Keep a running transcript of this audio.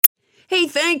Hey,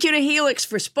 thank you to Helix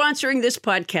for sponsoring this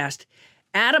podcast.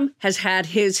 Adam has had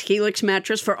his Helix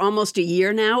mattress for almost a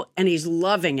year now, and he's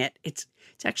loving it. It's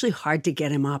actually hard to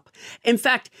get him up. In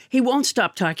fact, he won't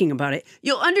stop talking about it.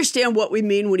 You'll understand what we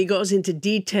mean when he goes into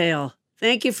detail.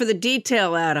 Thank you for the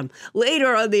detail, Adam,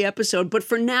 later on the episode. But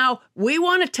for now, we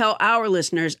want to tell our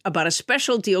listeners about a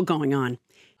special deal going on.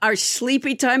 Our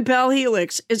Sleepy Time pal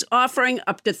Helix is offering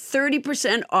up to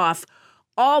 30% off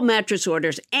all mattress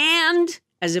orders and,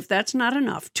 as if that's not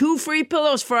enough, 2 free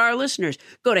pillows for our listeners.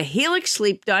 Go to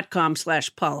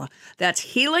helixsleep.com/Paula.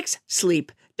 That's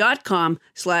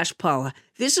helixsleep.com/Paula.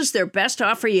 This is their best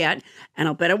offer yet, and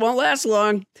I'll bet it won't last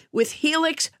long. With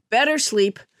Helix, better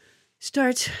sleep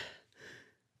starts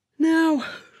now.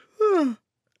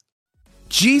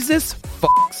 Jesus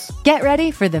fucks. Get ready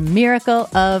for the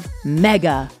miracle of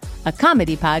Mega, a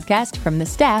comedy podcast from the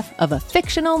staff of a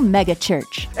fictional mega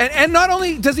church. And not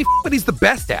only does he but he's the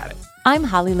best at it. I'm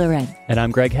Holly Loren. And I'm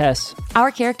Greg Hess.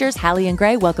 Our characters, Hallie and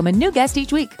Gray, welcome a new guest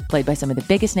each week, played by some of the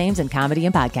biggest names in comedy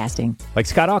and podcasting. Like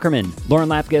Scott Aukerman, Lauren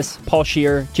Lapkus, Paul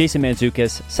Scheer, Jason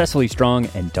Mantzoukas, Cecily Strong,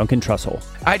 and Duncan Trussell.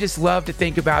 I just love to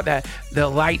think about that, the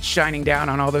light shining down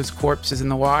on all those corpses in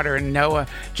the water and Noah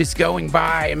just going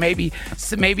by and maybe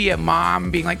a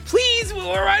mom being like, please,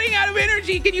 we're running out of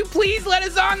energy. Can you please let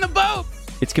us on the boat?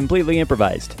 It's completely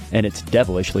improvised, and it's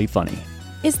devilishly funny.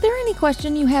 Is there any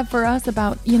question you have for us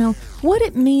about, what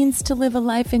it means to live a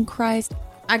life in Christ?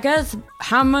 I guess,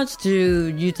 how much do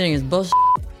you think is bullshit?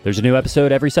 There's a new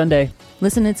episode every Sunday.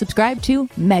 Listen and subscribe to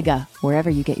Mega, wherever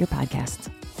you get your podcasts.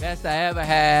 Best I ever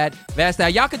had.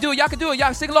 Y'all can do it.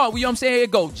 Y'all sing along. You know what I'm saying? Here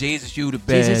it go. Jesus, you the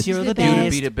best. Jesus, you're the best. You to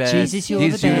be the best. Jesus, you're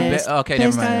the best. Okay,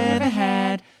 best never mind. I ever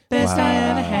had. Best I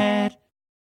ever had.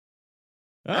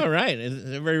 All right. Is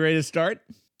everybody ready to start?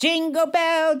 Jingle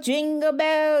bell, jingle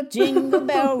bell, jingle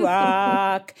bell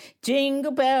rock.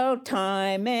 Jingle bell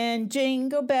time and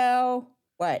jingle bell.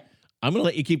 What? I'm going to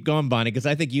let you keep going, Bonnie, because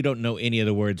I think you don't know any of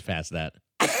the words past that.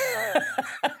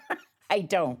 I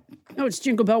don't. No, it's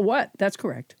Jingle Bell what? That's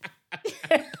correct.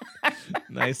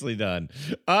 Nicely done.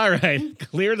 All right.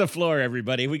 Clear the floor,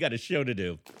 everybody. We got a show to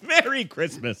do. Merry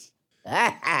Christmas.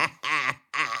 What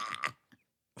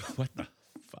the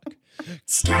fuck?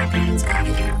 Starbane's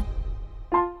Avenue.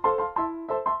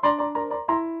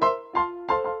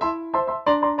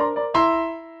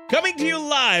 Coming to you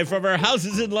live from our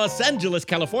houses in Los Angeles,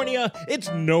 California,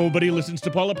 it's Nobody Listens to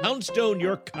Paula Poundstone,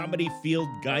 your comedy field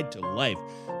guide to life.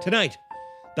 Tonight,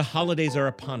 the holidays are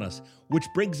upon us, which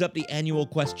brings up the annual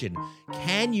question,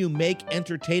 can you make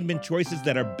entertainment choices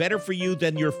that are better for you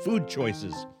than your food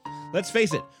choices? Let's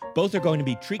face it, both are going to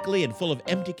be treacly and full of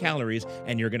empty calories,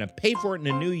 and you're going to pay for it in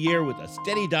the new year with a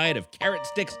steady diet of carrot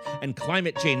sticks and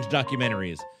climate change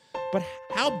documentaries. But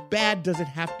how bad does it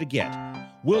have to get?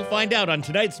 We'll find out on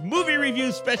tonight's movie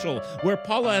review special, where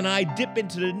Paula and I dip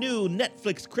into the new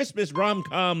Netflix Christmas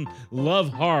rom-com, Love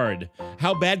Hard.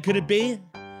 How bad could it be?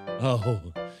 Oh,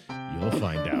 you'll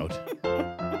find out.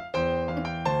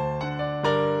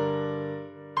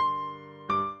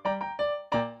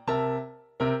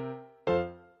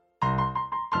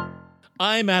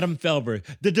 I'm Adam Felber,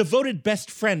 the devoted best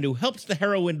friend who helps the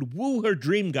heroine woo her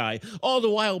dream guy, all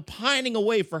the while pining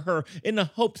away for her in the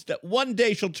hopes that one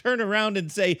day she'll turn around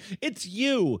and say, it's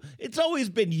you. It's always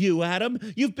been you, Adam.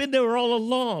 You've been there all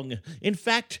along. In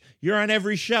fact, you're on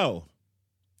every show.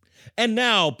 And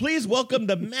now, please welcome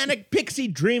the manic pixie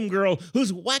dream girl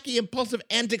whose wacky impulsive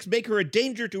antics make her a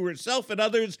danger to herself and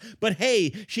others, but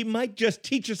hey, she might just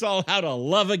teach us all how to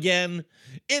love again.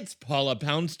 It's Paula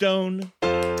Poundstone.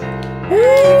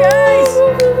 Hey, guys!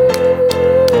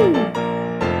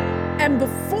 And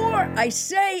before I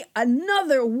say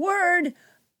another word,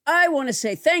 I want to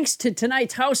say thanks to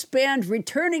tonight's house band,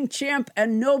 returning champ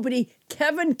and nobody,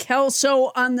 Kevin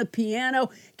Kelso on the piano.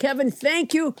 Kevin,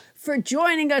 thank you for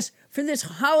joining us for this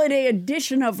holiday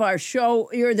edition of our show.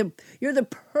 You're the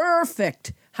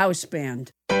perfect house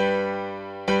band.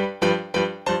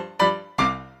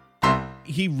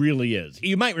 He really is.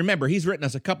 You might remember he's written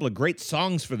us a couple of great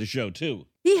songs for the show, too.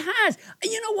 He has.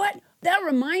 You know what? That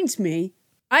reminds me,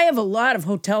 I have a lot of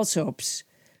hotel soaps.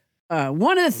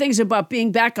 One of the things about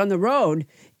being back on the road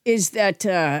is that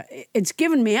it's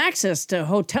given me access to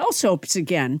hotel soaps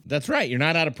again. That's right. You're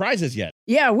not out of prizes yet.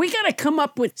 Yeah, we got to come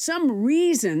up with some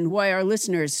reason why our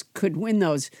listeners could win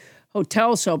those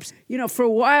hotel soaps. You know, for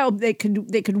a while, they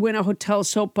could win a hotel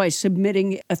soap by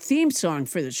submitting a theme song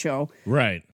for the show.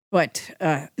 Right. But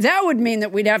that would mean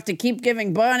that we'd have to keep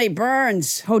giving Bonnie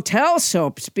Burns hotel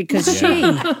soaps because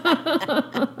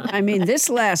I mean, this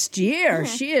last year,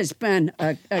 she has been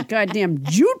a goddamn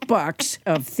jukebox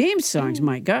of theme songs.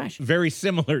 My gosh. Very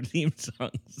similar theme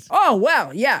songs. Oh,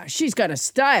 well, yeah. She's got a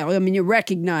style. I mean, you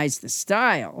recognize the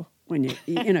style when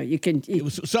you can.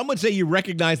 Some would say you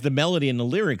recognize the melody and the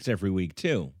lyrics every week,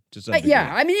 too.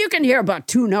 Yeah, I mean, you can hear about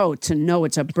 2 notes and know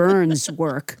it's a Burns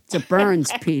work. It's a Burns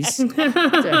piece. It's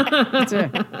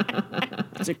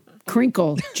a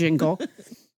crinkle jingle.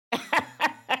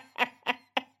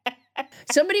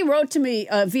 Somebody wrote to me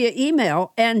via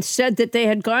email and said that they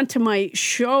had gone to my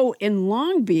show in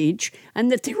Long Beach and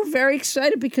that they were very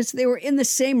excited because they were in the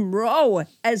same row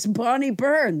as Bonnie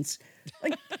Burns.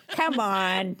 Like, come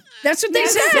on. That's what they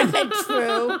said. Isn't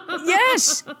true?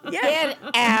 Yes. Yeah. Get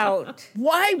out.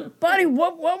 Why, buddy?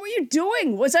 What were you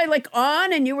doing? Was I like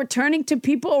on and you were turning to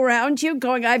people around you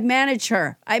going, I've managed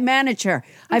her. I've managed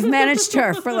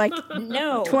her for like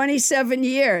 27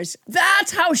 years.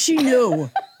 That's how she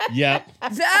knew. Yep.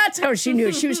 That's how she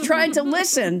knew. She was trying to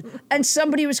listen and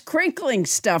somebody was crinkling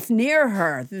stuff near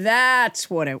her. That's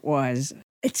what it was.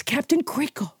 It's Captain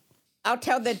Crinkle. I'll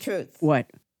tell the truth. What?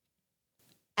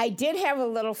 I did have a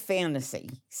little fantasy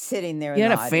sitting there. You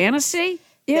had a fantasy?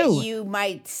 Ew. That you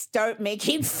might start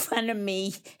making fun of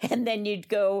me, and then you'd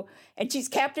go, and she's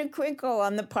Captain Crinkle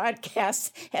on the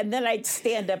podcast, and then I'd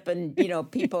stand up and,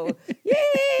 people, yay!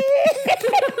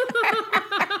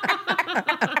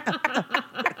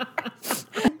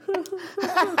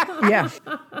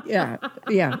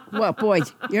 Yeah. Well, boy,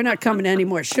 you're not coming to any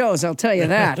more shows, I'll tell you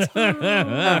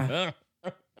that.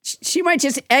 She might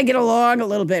just egg it along a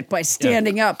little bit by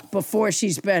standing up before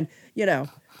she's been,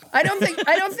 I don't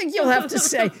think you'll have to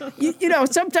say,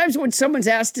 sometimes when someone's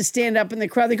asked to stand up in the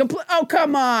crowd, they go, oh,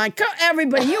 come on,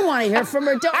 everybody, you want to hear from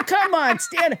her. Come on,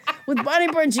 stand. With Bonnie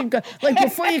Burns, you'd go, like,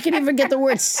 before you can even get the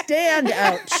word stand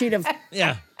out, she'd have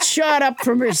shot up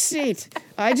from her seat.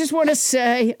 I just want to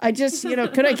say,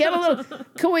 could I get a little,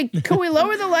 can we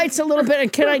lower the lights a little bit,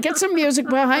 and can I get some music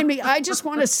behind me? I just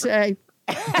want to say.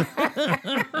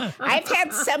 I've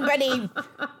had somebody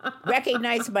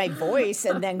recognize my voice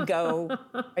and then go,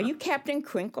 are you Captain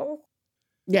Crinkle?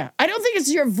 Yeah, I don't think it's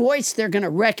your voice they're going to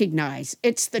recognize.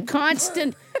 It's the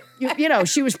constant,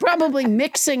 she was probably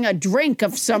mixing a drink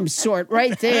of some sort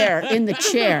right there in the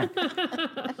chair.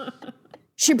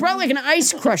 She brought like an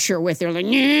ice crusher with her, like,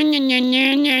 yeah,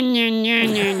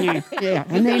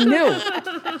 and they knew.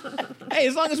 Hey,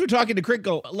 as long as we're talking to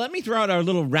Crinkle, let me throw out our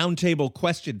little roundtable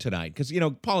question tonight. Because,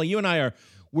 Paula, you and I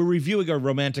we're reviewing a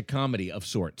romantic comedy of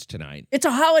sorts tonight. It's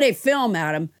a holiday film,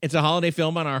 Adam. It's a holiday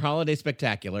film on our Holiday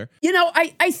Spectacular.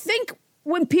 I think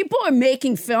when people are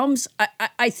making films,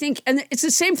 I think, and it's the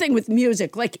same thing with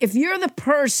music. Like, if you're the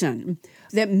person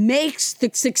that makes the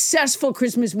successful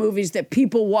Christmas movies that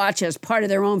people watch as part of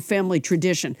their own family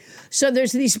tradition. So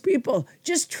there's these people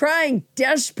just trying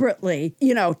desperately,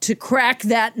 to crack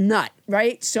that nut,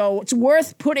 right? So it's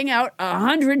worth putting out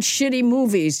 100 shitty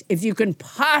movies if you can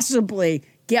possibly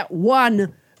get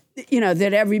one,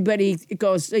 that everybody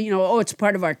goes, it's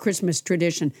part of our Christmas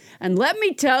tradition. And let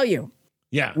me tell you,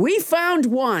 we found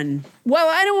one. Well,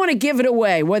 I don't want to give it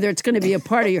away, whether it's going to be a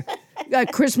part of your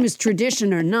Christmas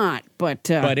tradition or not, but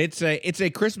it's a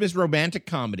Christmas romantic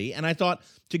comedy, and I thought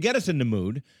to get us in the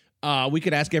mood, we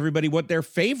could ask everybody what their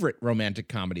favorite romantic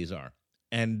comedies are,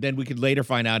 and then we could later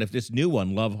find out if this new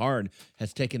one, Love Hard,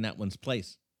 has taken that one's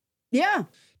place. Yeah.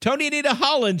 Tony Anita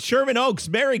Holland, Sherman Oaks,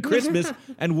 Merry Christmas,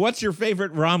 and what's your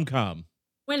favorite rom-com?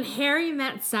 When Harry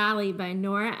Met Sally by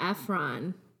Nora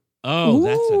Ephron. Oh,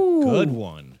 that's a good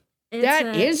one.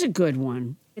 That is a good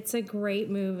one. It's a great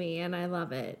movie, and I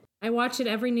love it. I watch it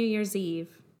every New Year's Eve.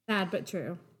 Sad but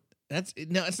true.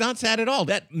 It's not sad at all.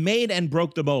 That made and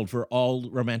broke the mold for all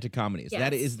romantic comedies. Yes.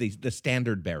 That is the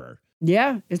standard bearer.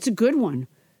 Yeah, it's a good one.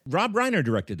 Rob Reiner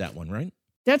directed that one, right?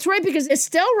 That's right, because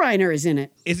Estelle Reiner is in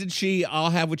it. Isn't she I'll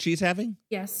Have What She's Having?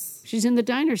 Yes. She's in the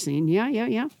diner scene. Yeah.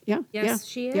 Yes,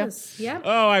 she is. Yeah. Yep.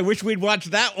 Oh, I wish we'd watch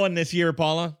that one this year,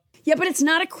 Paula. Yeah, but it's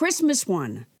not a Christmas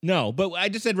one. No, but I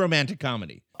just said romantic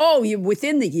comedy. Oh, you're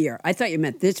within the year. I thought you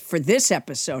meant this for this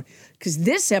episode. Because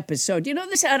this episode,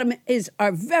 this, Adam, is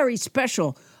our very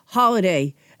special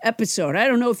holiday episode. I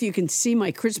don't know if you can see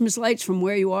my Christmas lights from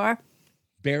where you are.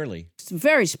 Barely. It's a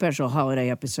very special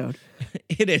holiday episode.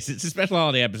 It is. It's a special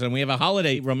holiday episode. We have a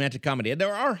holiday romantic comedy. And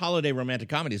there are holiday romantic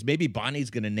comedies. Maybe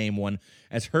Bonnie's going to name one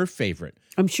as her favorite.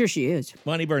 I'm sure she is.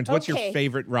 Bonnie Burns, what's your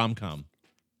favorite rom-com?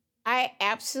 I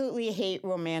absolutely hate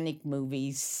romantic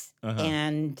movies,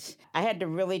 and I had to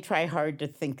really try hard to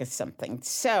think of something.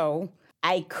 So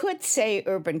I could say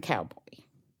Urban Cowboy.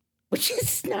 which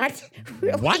is not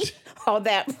really What? all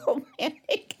that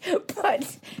romantic.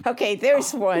 But okay,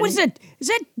 there's one. Was it?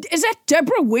 Is that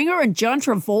Deborah Winger and John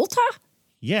Travolta?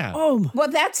 Yeah. Oh, Well,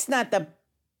 that's not the.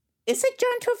 Is it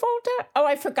John Travolta? Oh,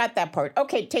 I forgot that part.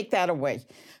 Okay, take that away.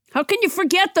 how can you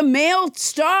forget the male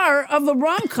star of a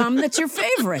rom-com that's your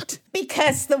favorite?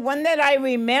 Because the one that I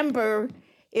remember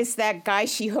is that guy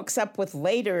she hooks up with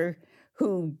later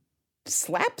who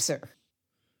slaps her.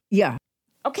 Yeah.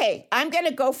 Okay, I'm going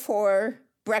to go for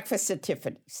Breakfast at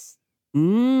Tiffany's.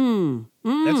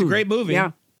 That's a great movie.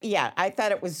 Yeah. Yeah, I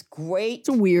thought it was great. It's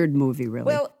a weird movie, really.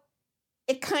 Well,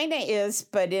 it kind of is,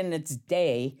 but in its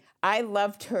day, I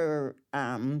loved her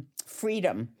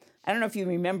freedom. I don't know if you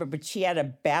remember, but she had a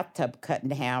bathtub cut in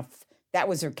half. That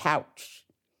was her couch.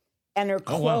 And her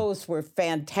clothes were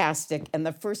fantastic. And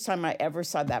the first time I ever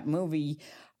saw that movie,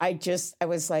 I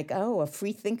was like, oh, a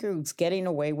free thinker who's getting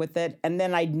away with it. And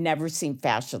then I'd never seen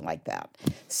fashion like that.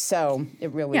 So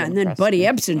it really and then impressed Buddy me.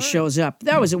 Ebsen shows up.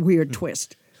 That was a weird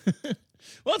twist.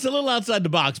 Well, it's a little outside the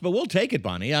box, but we'll take it,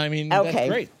 Bonnie. I mean, Okay. that's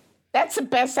great. That's the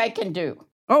best I can do.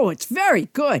 Oh, it's very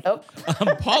good. Oh.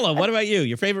 Paula, what about you?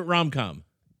 Your favorite rom-com?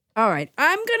 All right.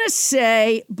 I'm going to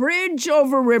say Bridge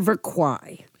Over River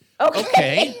Kwai.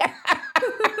 Okay.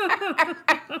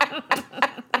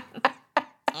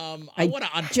 I want to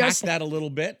unpack that a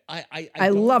little bit. I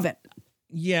love it.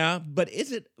 Yeah, but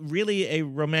is it really a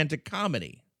romantic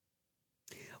comedy?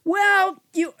 Well,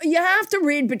 you have to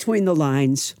read between the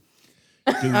lines.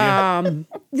 Do you?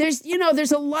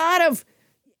 There's a lot of,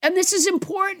 and this is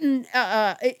important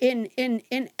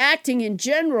in acting in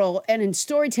general and in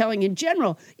storytelling in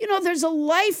general. There's a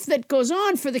life that goes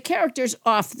on for the characters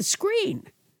off the screen.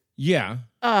 Yeah.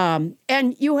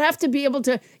 And you have to be able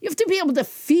to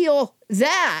feel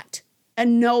that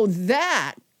and know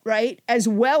that, right? As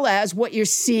well as what you're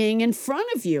seeing in front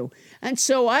of you. And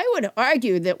so I would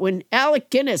argue that when Alec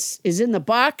Guinness is in the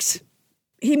box,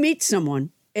 he meets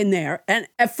someone in there. And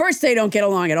at first they don't get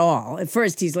along at all. At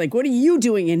first he's like, what are you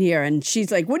doing in here? And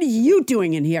she's like, what are you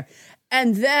doing in here?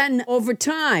 And then over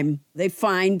time, they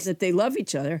find that they love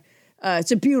each other.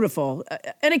 It's a beautiful,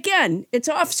 and again, it's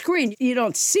off screen. You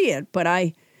don't see it, but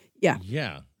yeah.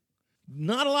 Yeah.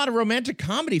 Not a lot of romantic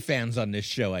comedy fans on this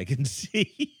show, I can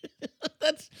see.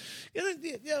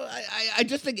 I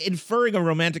just think inferring a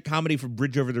romantic comedy from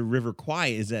Bridge Over the River Kwai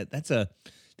is that's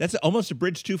almost a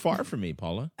bridge too far for me,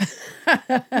 Paula.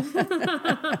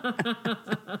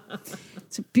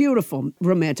 It's a beautiful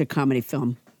romantic comedy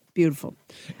film. Beautiful.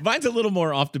 Mine's a little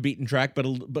more off the beaten track, but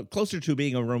closer to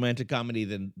being a romantic comedy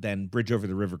than Bridge Over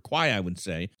the River Kwai, I would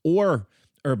say, or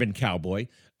Urban Cowboy,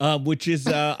 which is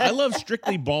I love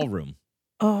Strictly Ballroom.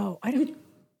 Oh, I don't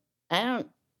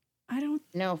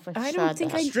know if I don't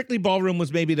think Strictly Ballroom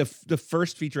was maybe the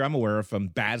first feature I'm aware of from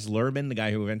Baz Luhrmann, the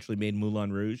guy who eventually made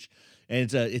Moulin Rouge,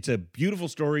 and it's a beautiful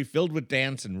story filled with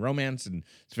dance and romance, and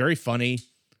it's very funny.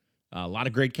 A lot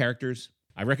of great characters.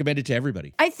 I recommend it to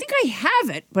everybody. I think I have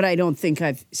it, but I don't think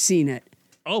I've seen it.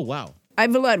 Oh, wow. I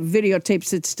have a lot of videotapes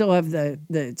that still have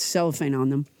the cellophane on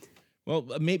them. Well,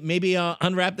 maybe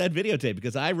unwrap that videotape,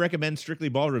 because I recommend Strictly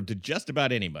Ballroom to just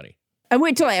about anybody. I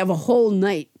wait till I have a whole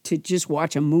night to just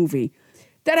watch a movie.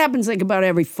 That happens like about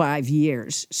every 5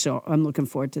 years, so I'm looking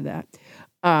forward to that.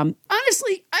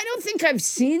 Honestly, I don't think I've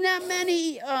seen that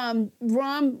many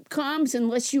rom-coms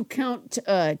unless you count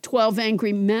 12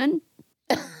 Angry Men.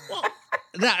 Well,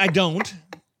 that I don't.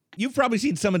 You've probably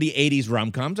seen some of the 80s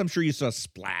rom-coms. I'm sure you saw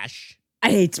Splash. I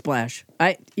hate Splash.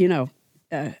 I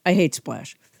hate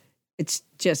Splash. It's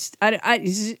just,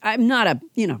 I'm not a,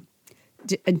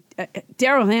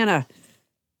 Daryl Hannah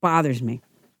bothers me.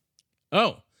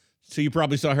 Oh, so you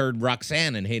probably saw her in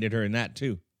Roxanne and hated her in that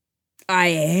too. I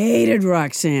hated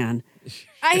Roxanne.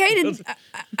 I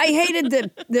hated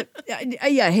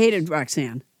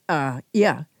Roxanne.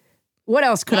 Yeah. What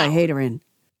else could I hate her in?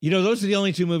 Those are the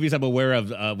only two movies I'm aware of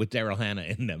with Daryl Hannah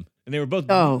in them. And they were both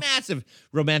massive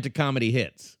romantic comedy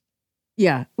hits.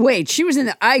 Yeah. Wait, she was in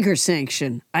the Eiger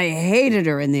Sanction. I hated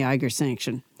her in the Eiger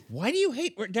Sanction. Why do you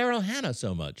hate Daryl Hannah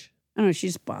so much? I don't know. She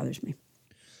just bothers me.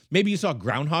 Maybe you saw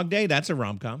Groundhog Day. That's a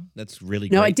rom-com. That's really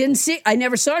great. No, I didn't see. I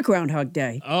never saw Groundhog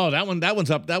Day. Oh, that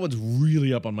one's up. That one's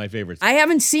really up on my favorites. I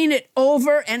haven't seen it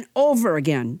over and over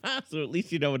again. So at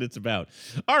least you know what it's about.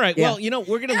 All right. Yeah. Well,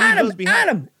 we're going to leave those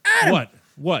behind. Adam.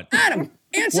 What? Adam,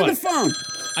 answer the phone.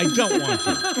 I don't want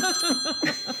to.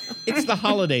 It's the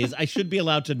holidays. I should be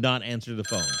allowed to not answer the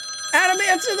phone. Adam,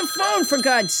 answer the phone, for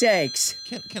God's sakes.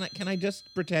 Can I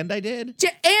just pretend I did? To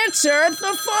answer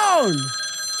the phone.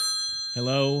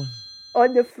 Hello?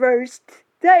 On the first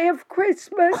day of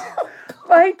Christmas,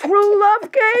 my true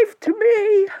love gave to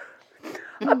me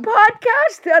a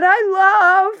podcast that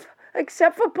I love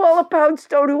except for Paula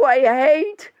Poundstone, who I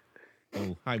hate.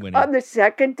 Oh, hi, Winnie. On the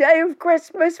second day of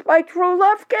Christmas, my true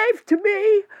love gave to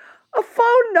me a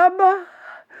phone number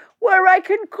where I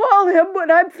can call him when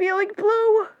I'm feeling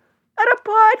blue, and a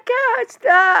podcast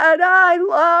that I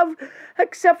love,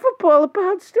 except for Paula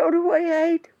Poundstone, who I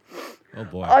hate. Oh,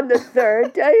 boy. On the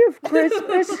third day of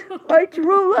Christmas, my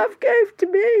true love gave to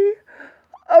me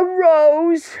a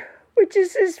rose, which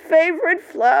is his favorite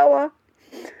flower,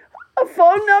 a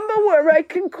phone number where I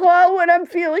can call when I'm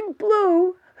feeling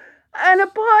blue, and a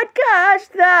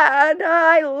podcast that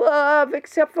I love,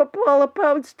 except for Paula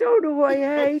Poundstone, who I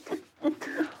hate.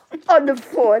 On the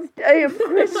fourth day of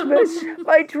Christmas,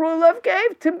 my true love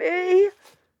gave to me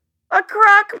a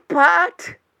crock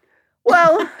pot.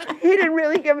 Well, he didn't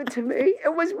really give it to me.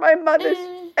 It was my mother's,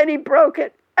 and he broke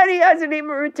it, and he hasn't even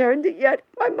returned it yet.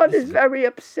 My mother's very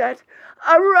upset.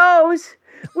 A rose,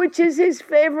 which is his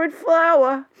favorite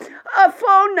flower, a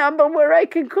phone number where I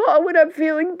can call when I'm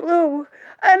feeling blue,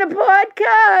 and a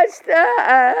podcast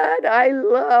that I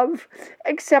love,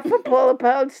 except for Paula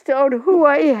Poundstone, who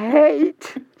I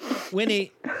hate.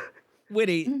 Winnie,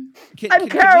 I'm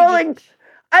caroling.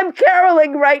 I'm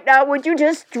caroling right now. Would you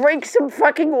just drink some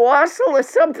fucking wassail or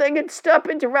something and stop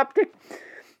interrupting?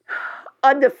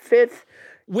 On the 5th.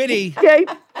 Winnie. Okay.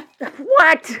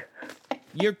 What?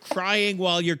 You're crying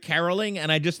while you're caroling,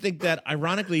 and I just think that,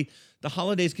 ironically, the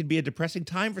holidays can be a depressing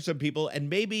time for some people, and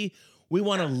maybe we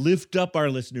want to lift up our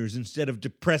listeners instead of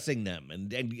depressing them and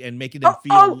making them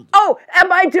feel... Oh,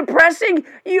 am I depressing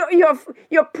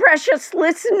your precious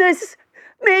listeners?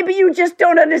 Maybe you just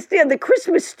don't understand the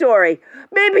Christmas story.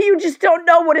 Maybe you just don't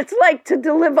know what it's like to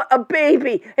deliver a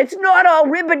baby. It's not all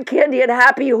ribbon candy and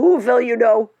happy Whoville, you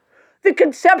know. The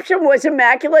conception was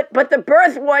immaculate, but the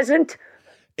birth wasn't.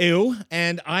 Ew,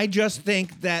 and I just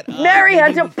think that... Mary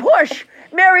had to push.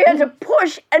 Mary had to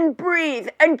push and breathe,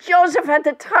 and Joseph had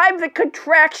to time the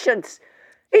contractions.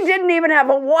 He didn't even have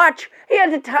a watch. He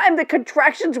had to time the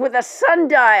contractions with a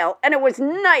sundial, and it was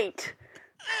night.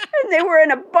 And they were in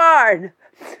a barn.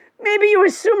 Maybe you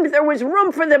assumed there was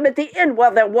room for them at the inn.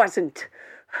 Well, there wasn't.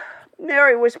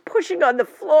 Mary was pushing on the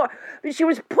floor. She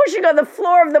was pushing on the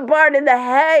floor of the barn in the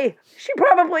hay. She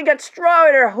probably got straw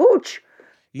in her hooch.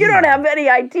 You don't have any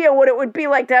idea what it would be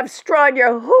like to have straw in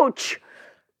your hooch.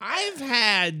 I've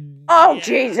had... Oh,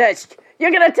 Jesus.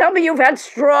 You're going to tell me you've had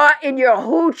straw in your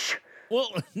hooch? Well,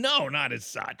 no, not as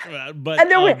such, but... And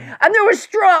there was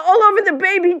straw all over the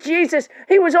baby Jesus.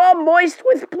 He was all moist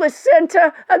with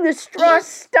placenta, and the straw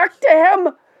stuck to him.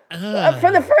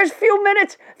 For the first few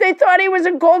minutes, they thought he was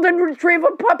a golden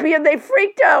retriever puppy, and they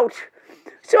freaked out.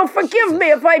 So forgive me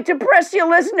if I depress your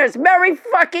listeners. Merry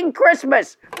fucking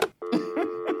Christmas.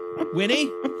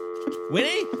 Winnie?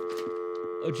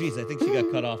 Oh, geez, I think she got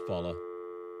cut off, Paula.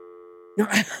 No,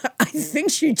 I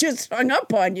think she just hung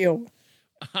up on you.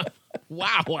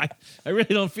 Wow, I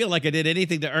really don't feel like I did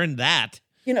anything to earn that.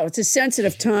 You know, it's a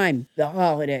sensitive time, the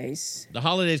holidays. The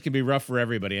holidays can be rough for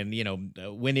everybody, and, you know,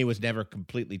 Winnie was never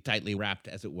completely tightly wrapped,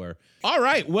 as it were. All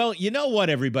right, well, you know what,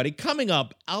 everybody? Coming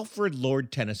up, Alfred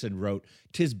Lord Tennyson wrote,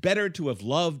 "'Tis better to have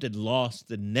loved and lost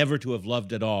than never to have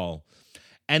loved at all."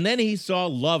 And then he saw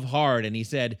Love Hard, and he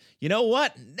said, you know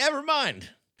what? Never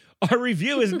mind. Our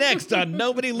review is next on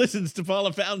Nobody Listens to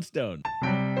Paula Poundstone.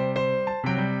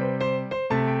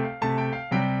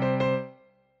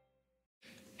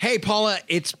 Hey, Paula,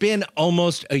 it's been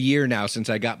almost a year now since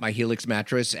I got my Helix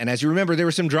mattress. And as you remember, there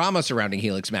was some drama surrounding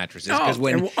Helix mattresses. Because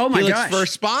when Helix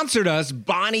first sponsored us,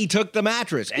 Bonnie took the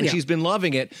mattress. And she's been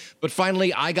loving it. But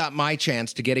finally, I got my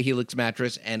chance to get a Helix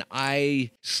mattress. And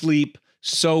I sleep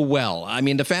so well. I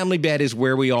mean, the family bed is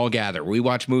where we all gather. We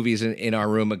watch movies in our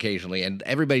room occasionally. And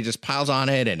everybody just piles on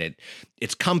it. And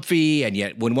it's comfy. And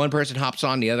yet, when one person hops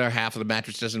on, the other half of the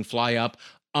mattress doesn't fly up.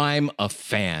 I'm a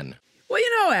fan. Well,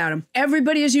 you know, Adam,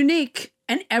 everybody is unique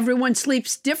and everyone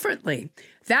sleeps differently.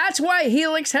 That's why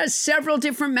Helix has several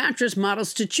different mattress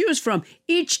models to choose from,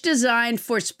 each designed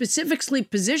for specific sleep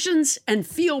positions and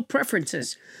feel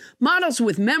preferences. Models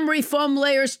with memory foam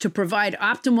layers to provide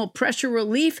optimal pressure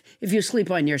relief if you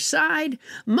sleep on your side.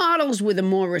 Models with a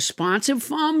more responsive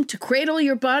foam to cradle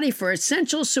your body for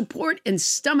essential support in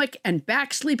stomach and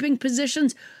back sleeping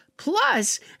positions.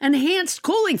 Plus, enhanced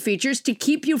cooling features to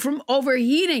keep you from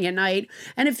overheating at night.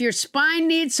 And if your spine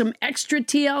needs some extra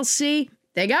TLC,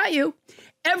 they got you.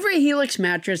 Every Helix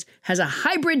mattress has a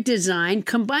hybrid design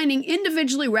combining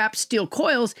individually wrapped steel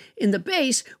coils in the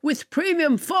base with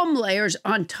premium foam layers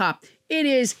on top. It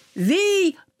is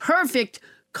the perfect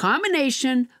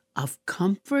combination of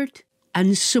comfort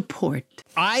and support.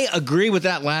 I agree with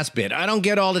that last bit. I don't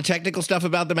get all the technical stuff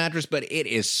about the mattress, but it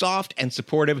is soft and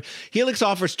supportive. Helix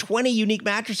offers 20 unique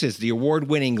mattresses, the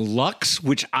award-winning Luxe,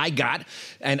 which I got,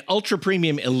 and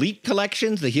ultra-premium Elite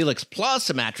collections, the Helix Plus,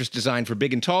 a mattress designed for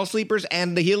big and tall sleepers,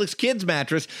 and the Helix Kids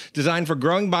mattress, designed for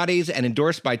growing bodies and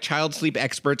endorsed by child sleep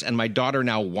experts, and my daughter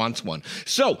now wants one.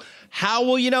 So, how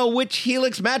will you know which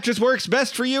Helix mattress works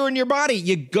best for you and your body?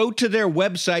 You go to their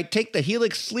website, take the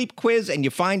Helix sleep quiz, and you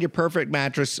find your perfect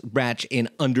mattress match in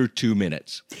under 2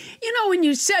 minutes. You know, when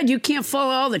you said you can't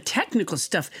follow all the technical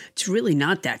stuff, it's really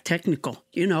not that technical.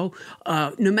 You know,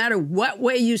 no matter what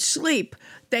way you sleep,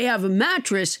 they have a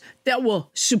mattress that will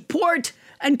support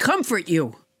and comfort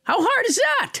you. How hard is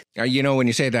that? You know, when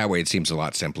you say it that way, it seems a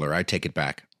lot simpler. I take it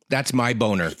back. That's my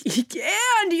boner.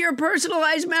 And your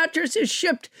personalized mattress is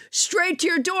shipped straight to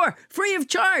your door, free of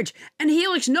charge. And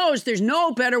Helix knows there's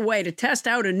no better way to test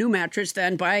out a new mattress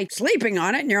than by sleeping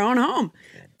on it in your own home.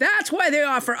 That's why they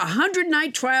offer a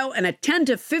 100-night trial and a 10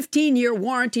 to 15-year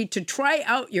warranty to try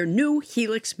out your new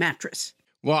Helix mattress.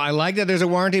 Well, I like that there's a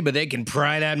warranty, but they can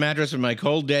pry that mattress with my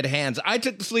cold, dead hands. I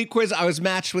took the sleep quiz. I was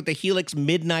matched with the Helix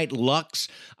Midnight Luxe.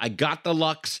 I got the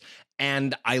Luxe,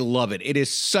 and I love it. It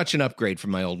is such an upgrade from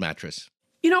my old mattress.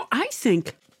 You know, I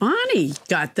think Bonnie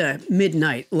got the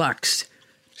Midnight Luxe.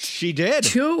 She did.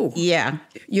 Too. Yeah.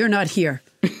 You're not here.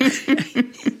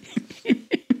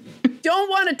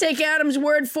 Don't want to take Adam's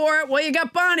word for it? Well, you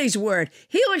got Bonnie's word.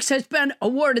 Helix has been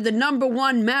awarded the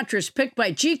 #1 mattress picked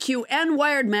by GQ and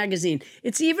Wired magazine.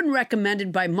 It's even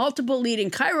recommended by multiple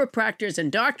leading chiropractors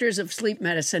and doctors of sleep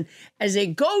medicine as a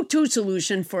go-to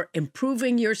solution for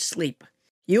improving your sleep.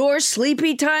 Your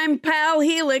sleepy time pal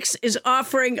Helix is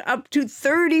offering up to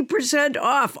 30%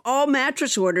 off all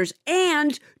mattress orders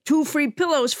and 2 free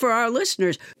pillows for our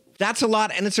listeners. That's a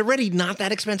lot, and it's already not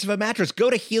that expensive a mattress. Go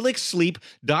to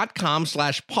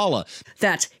helixsleep.com/Paula.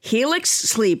 That's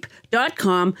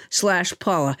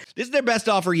helixsleep.com/Paula. This is their best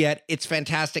offer yet. It's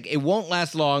fantastic. It won't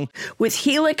last long. With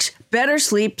Helix, better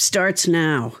sleep starts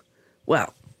now.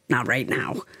 Well, not right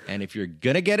now. And if you're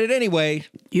going to get it anyway,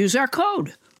 use our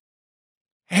code.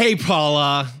 Hey,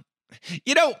 Paula.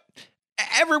 You know,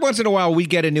 every once in a while, we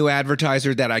get a new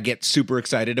advertiser that I get super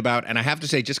excited about. And I have to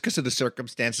say, just because of the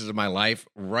circumstances of my life,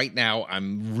 right now,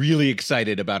 I'm really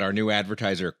excited about our new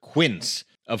advertiser, Quince,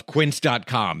 of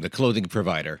Quince.com, the clothing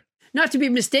provider. Not to be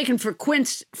mistaken for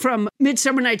Quince from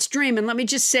Midsummer Night's Dream. And let me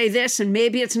just say this, and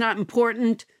maybe it's not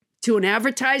important to an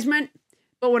advertisement,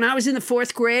 but when I was in the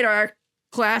 4th grade, our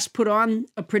class put on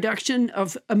a production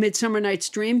of A Midsummer Night's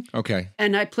Dream. Okay.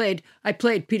 And I played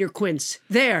Peter Quince.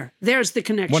 There's the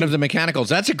connection. One of the mechanicals.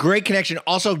 That's a great connection.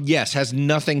 Also, yes, has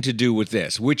nothing to do with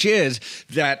this, which is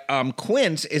that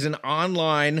Quince is an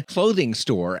online clothing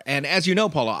store. And as you know,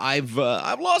 Paula, I've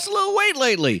lost a little weight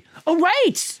lately. Oh,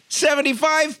 right.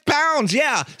 75 pounds.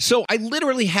 Yeah. So I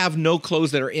literally have no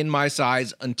clothes that are in my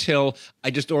size until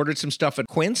I just ordered some stuff at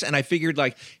Quince. And I figured,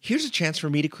 like, here's a chance for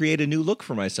me to create a new look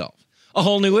for myself. A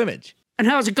whole new image. And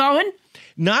how's it going?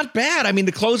 Not bad. I mean,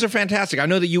 the clothes are fantastic. I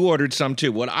know that you ordered some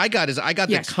too. What I got is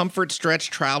the Comfort Stretch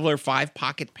Traveler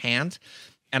 5-pocket pants.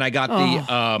 And I got and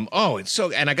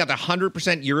I got the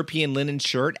 100% European linen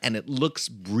shirt, and it looks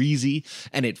breezy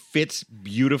and it fits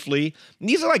beautifully. And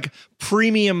these are like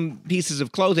premium pieces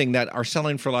of clothing that are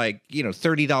selling for like,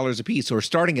 $30 a piece or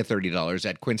starting at $30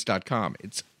 at quince.com.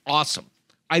 It's awesome.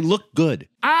 I look good.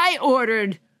 I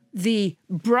ordered the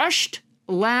brushed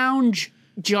lounge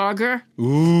jogger.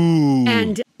 Ooh.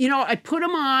 And, I put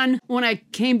them on when I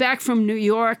came back from New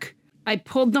York. I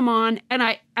pulled them on, and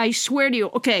I swear to you,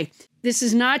 okay, this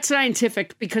is not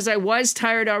scientific because I was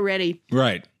tired already.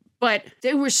 Right. But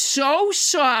they were so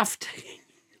soft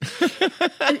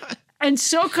and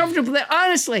so comfortable that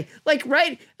honestly, like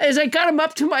right as I got them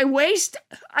up to my waist,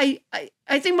 I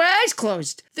think my eyes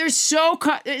closed. They're so,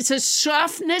 it's a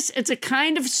softness. It's a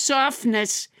kind of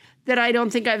softness that I don't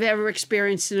think I've ever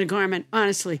experienced in a garment,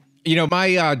 honestly.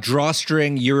 My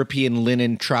drawstring European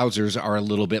linen trousers are a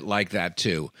little bit like that,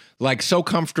 too. Like, so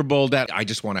comfortable that I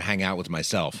just want to hang out with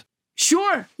myself.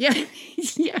 Sure. Yeah.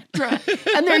 Yeah.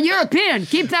 And they're European.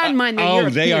 Keep that in mind.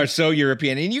 European. They are so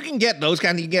European. And you can get those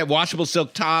kinds. You can get washable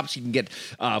silk tops. You can get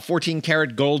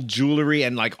 14-karat gold jewelry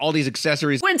and like all these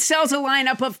accessories. Quince sells a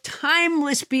lineup of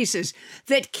timeless pieces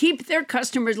that keep their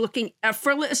customers looking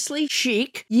effortlessly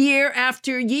chic year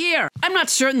after year. I'm not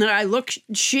certain that I look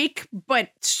chic, but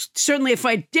certainly if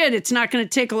I did, it's not going to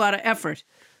take a lot of effort.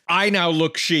 I now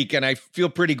look chic and I feel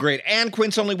pretty great. And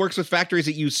Quince only works with factories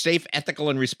that use safe, ethical,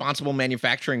 and responsible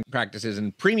manufacturing practices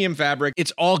and premium fabric.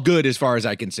 It's all good as far as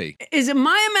I can see. Is it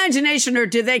my imagination or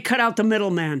do they cut out the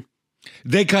middleman?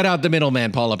 They cut out the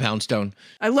middleman, Paula Poundstone.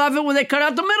 I love it when they cut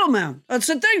out the middleman. That's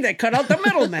the thing. They cut out the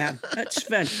middleman. That's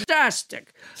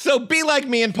fantastic. So be like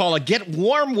me and Paula. Get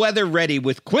warm weather ready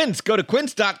with Quince. Go to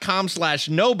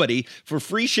quince.com/nobody for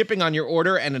free shipping on your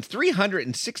order and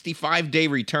 365-day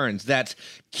returns. That's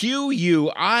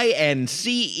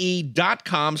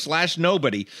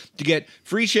QUINCE.com/nobody to get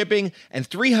free shipping and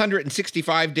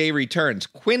 365-day returns.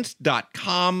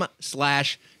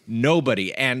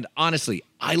 Quince.com/nobody. And honestly,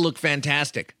 I look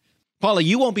fantastic. Paula,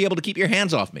 you won't be able to keep your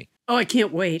hands off me. Oh, I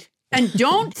can't wait. And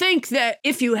don't think that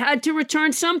if you had to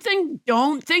return something,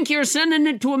 don't think you're sending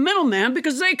it to a middleman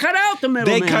because they cut out the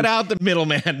middleman. They cut out the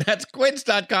middleman. That's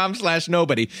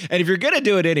quince.com/nobody. And if you're going to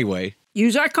do it anyway,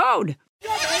 use our code.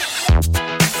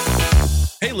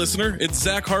 Hey, listener, it's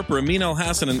Zach Harper, Amin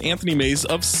Al-Hassan, and Anthony Mays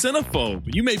of Cinephobe.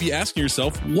 You may be asking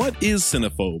yourself, what is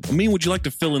Cinephobe? Amin, would you like to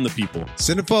fill in the people?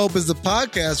 Cinephobe is the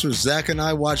podcast where Zach and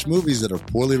I watch movies that are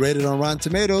poorly rated on Rotten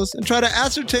Tomatoes and try to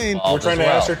ascertain... We're trying to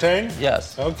ascertain?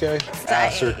 Yes. Okay.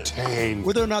 Ascertain.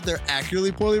 Whether or not they're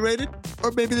accurately poorly rated, or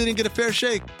maybe they didn't get a fair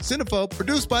shake. Cinephobe,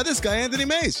 produced by this guy, Anthony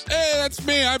Mays. Hey, that's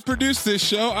me. I produced this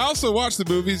show. I also watch the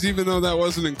movies, even though that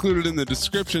wasn't included in the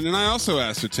description, and I also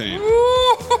ascertain.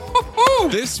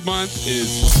 This month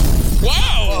is... Wow!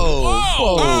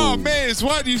 Whoa. Oh, Maze,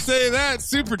 why'd you say that?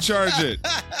 Supercharge it.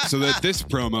 So that this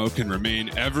promo can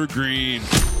remain evergreen.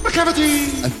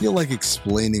 I feel like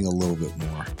explaining a little bit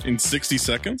more. In 60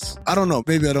 seconds? I don't know.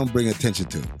 Maybe I don't bring attention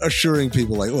to it. Assuring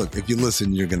people like, look, if you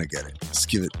listen, you're going to get it. Just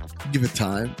give it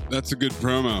time. That's a good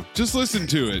promo. Just listen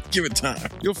to it. Give it time.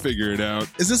 You'll figure it out.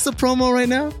 Is this the promo right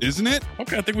now? Isn't it?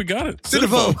 Okay, I think we got it.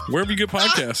 Cinephobe. Wherever you get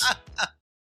podcasts.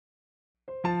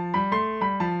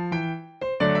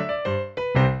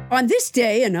 On this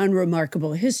day in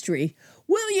unremarkable history,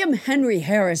 William Henry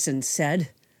Harrison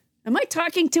said, "Am I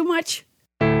talking too much?"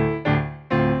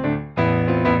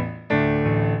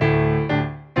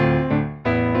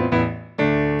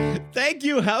 Thank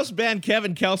you, house band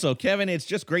Kevin Kelso. Kevin, it's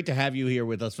just great to have you here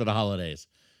with us for the holidays.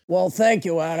 Well, thank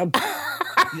you, Adam.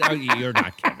 You're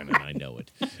not Kevin, and I know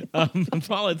it.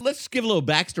 Paula, let's give a little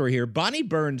backstory here. Bonnie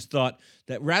Burns thought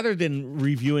that rather than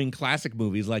reviewing classic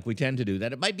movies like we tend to do,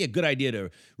 that it might be a good idea to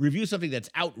review something that's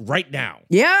out right now.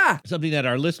 Yeah. Something that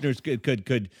our listeners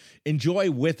could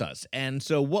enjoy with us. And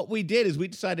so what we did is we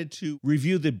decided to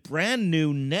review the brand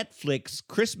new Netflix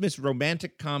Christmas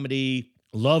romantic comedy,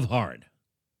 Love Hard.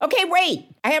 Okay, wait.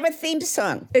 I have a theme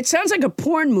song. It sounds like a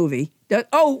porn movie.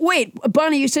 Oh, wait.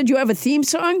 Bonnie, you said you have a theme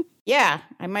song? Yeah,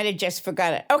 I might have just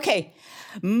forgot it. Okay.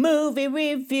 Movie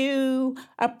review,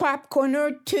 a popcorn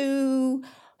or two.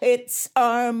 It's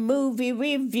our movie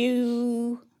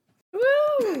review.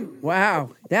 Woo!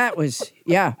 Wow, that was,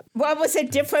 yeah. Well, it was a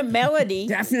different melody.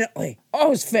 Definitely. Oh,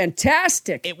 it was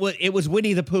fantastic. It was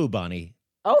Winnie the Pooh, Bonnie.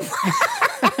 Oh.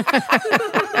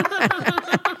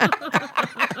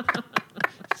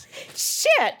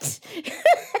 Shit.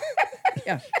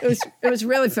 Yeah, it was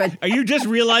really fun. Are you just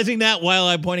realizing that while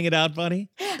I'm pointing it out, Bonnie?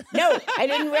 No, I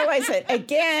didn't realize it.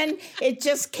 Again, it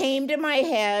just came to my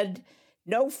head.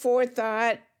 No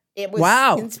forethought. It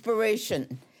was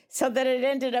inspiration. So that it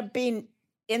ended up being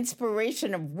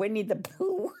inspiration of Winnie the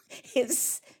Pooh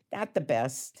is not the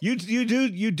best. You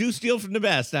do steal from the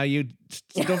best. Now you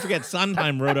don't forget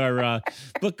Sondheim wrote our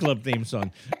book club theme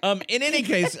song. In any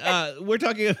case, we're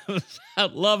talking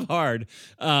about Love Hard,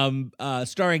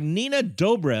 starring Nina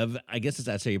Dobrev. I guess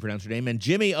that's how you pronounce her name, and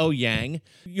Jimmy O. Yang.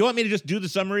 You want me to just do the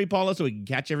summary, Paula, so we can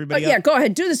catch everybody up? Yeah, go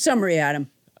ahead. Do the summary, Adam.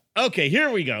 Okay, here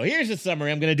we go. Here's the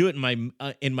summary. I'm going to do it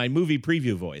in my movie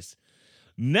preview voice.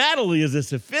 Natalie is a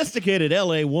sophisticated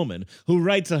LA woman who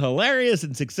writes a hilarious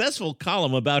and successful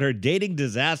column about her dating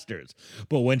disasters.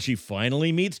 But when she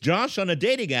finally meets Josh on a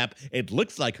dating app, it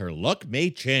looks like her luck may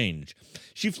change.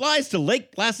 She flies to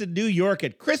Lake Placid, New York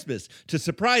at Christmas to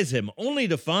surprise him, only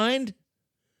to find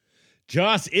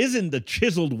Josh isn't the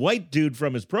chiseled white dude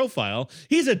from his profile.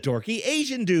 He's a dorky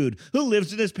Asian dude who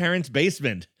lives in his parents'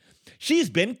 basement. She's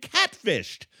been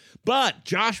catfished. But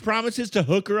Josh promises to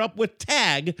hook her up with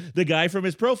Tag, the guy from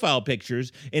his profile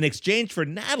pictures, in exchange for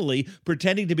Natalie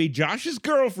pretending to be Josh's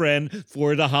girlfriend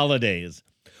for the holidays.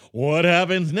 What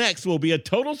happens next will be a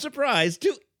total surprise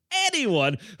to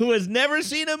anyone who has never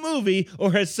seen a movie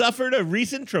or has suffered a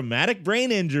recent traumatic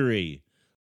brain injury.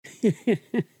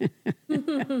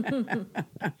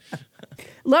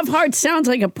 Love Hard sounds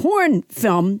like a porn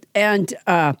film, and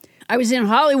I was in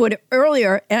Hollywood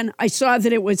earlier, and I saw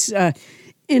that it was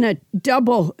in a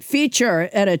double feature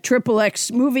at a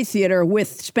XXX movie theater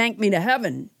with Spank Me to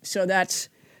Heaven. So that's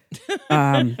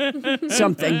something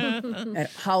that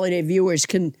holiday viewers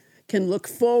can look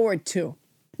forward to.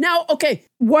 Now, okay,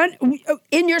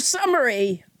 in your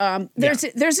summary,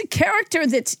 there's a character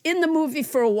that's in the movie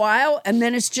for a while, and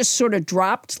then it's just sort of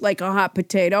dropped like a hot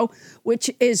potato, which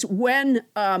is when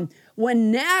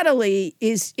Natalie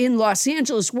is in Los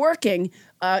Angeles working,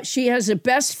 she has a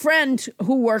best friend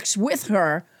who works with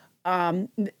her,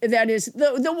 that is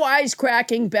the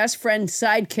wisecracking best friend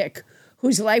sidekick,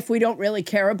 whose life we don't really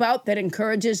care about, that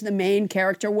encourages the main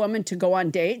character woman to go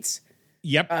on dates.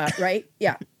 Yep. Right?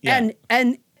 Yeah. Yeah.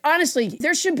 And honestly,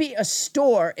 there should be a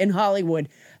store in Hollywood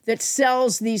that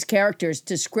sells these characters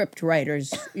to script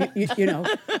writers. You know.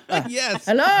 Yes.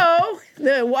 Hello,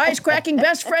 the wisecracking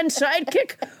best friend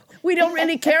sidekick. We don't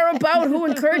really care about who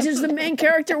encourages the main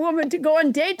character woman to go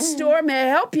on dates store. May I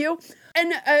help you?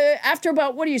 And after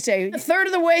about, what do you say, a third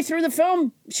of the way through the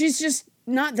film, she's just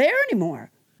not there anymore.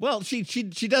 Well, she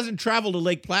doesn't travel to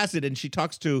Lake Placid, and she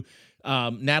talks to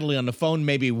Natalie on the phone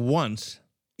maybe once.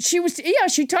 She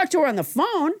talked to her on the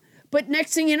phone, but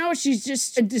next thing you know, she's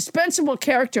just a dispensable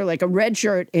character, like a red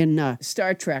shirt in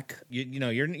Star Trek. You know,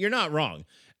 you're not wrong.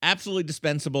 Absolutely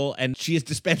dispensable, and she is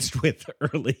dispensed with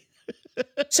early.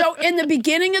 So in the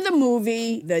beginning of the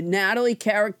movie, the Natalie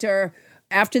character,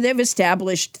 after they've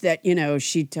established that, you know,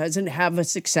 she doesn't have a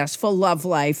successful love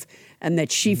life and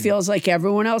that she feels like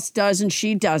everyone else does and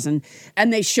she doesn't,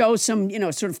 and they show some, you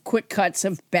know, sort of quick cuts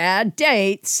of bad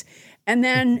dates, and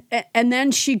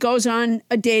then she goes on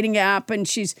a dating app and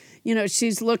she's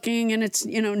looking and it's,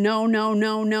 you know,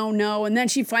 no, and then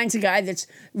she finds a guy that's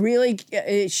really,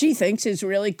 she thinks is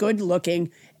really good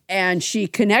looking, and she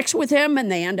connects with him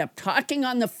and they end up talking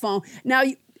on the phone. Now,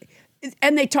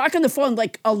 and they talk on the phone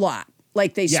like a lot.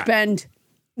 Like they spend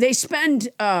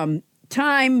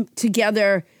time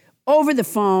together over the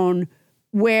phone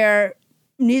where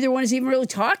neither one is even really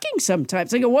talking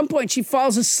sometimes. Like at one point she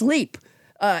falls asleep.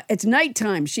 It's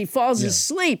nighttime. She falls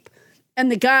asleep and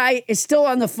the guy is still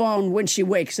on the phone when she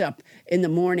wakes up in the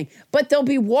morning. But they'll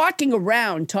be walking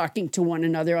around talking to one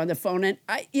another on the phone. And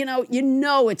you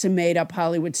know it's a made up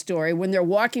Hollywood story when they're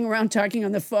walking around talking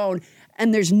on the phone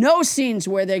and there's no scenes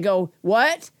where they go,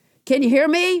 "What? Can you hear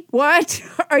me? What?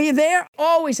 Are you there?"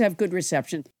 Always have good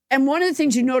reception. And one of the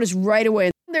things you notice right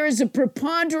away, there is a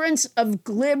preponderance of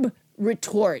glib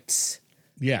retorts.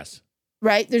 Yes.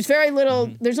 Right? There's very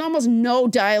little, there's almost no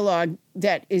dialogue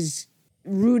that is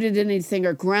rooted in anything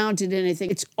or grounded in anything.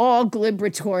 It's all glib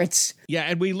retorts. Yeah,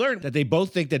 and we learned that they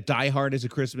both think that Die Hard is a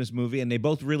Christmas movie, and they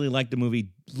both really like the movie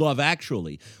Love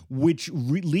Actually, which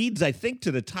leads, I think,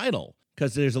 to the title.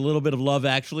 Because there's a little bit of Love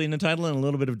Actually in the title and a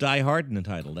little bit of Die Hard in the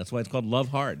title. That's why it's called Love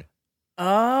Hard.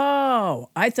 Oh,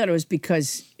 I thought it was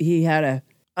because he had a...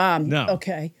 no.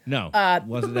 Okay. No,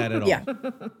 wasn't that at all. Yeah.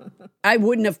 I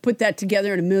wouldn't have put that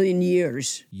together in a million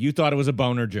years. You thought it was a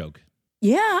boner joke.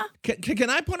 Yeah. Can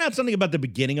I point out something about the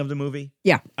beginning of the movie?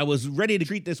 Yeah. I was ready to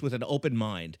treat this with an open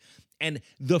mind. And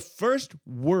the first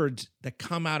words that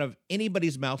come out of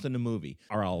anybody's mouth in the movie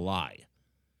are a lie.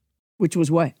 Which was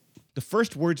what? The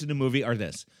first words in the movie are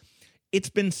this. It's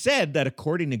been said that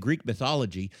according to Greek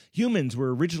mythology, humans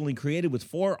were originally created with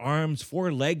 4 arms,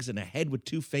 4 legs, and a head with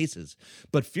 2 faces.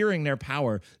 But fearing their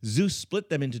power, Zeus split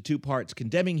them into 2 parts,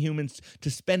 condemning humans to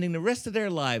spending the rest of their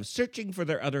lives searching for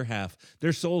their other half,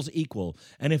 their souls equal.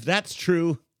 And if that's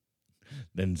true,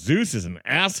 then Zeus is an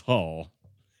asshole.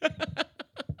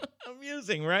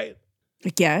 Amusing, right? I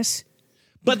guess.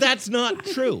 But that's not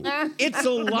true. It's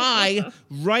a lie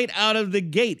right out of the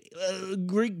gate.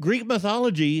 Greek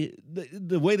mythology,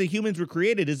 the way the humans were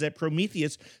created is that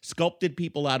Prometheus sculpted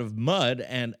people out of mud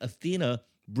and Athena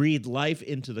breathed life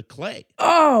into the clay.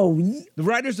 Oh! The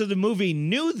writers of the movie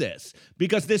knew this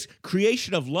because this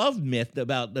creation of love myth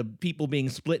about the people being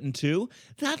split in 2,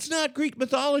 that's not Greek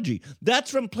mythology. That's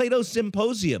from Plato's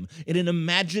Symposium in an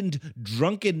imagined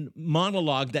drunken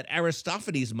monologue that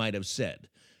Aristophanes might have said.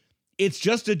 It's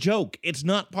just a joke. It's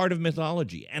not part of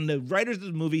mythology. And the writers of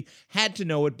the movie had to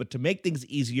know it, but to make things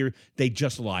easier, they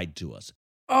just lied to us.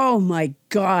 Oh, my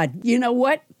God. You know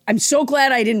what? I'm so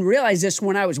glad I didn't realize this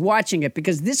when I was watching it,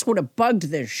 because this would have bugged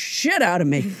the shit out of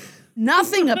me.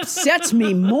 Nothing upsets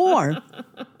me more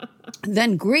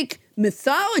than Greek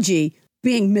mythology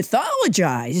being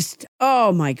mythologized.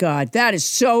 Oh, my God. That is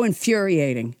so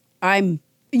infuriating.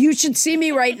 You should see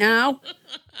me right now.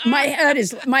 My head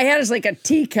is like a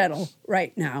tea kettle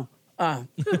right now.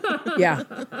 Yeah.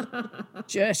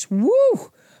 Just woo.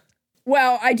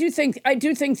 Well, I do think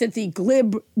that the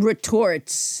glib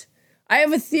retorts, I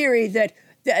have a theory that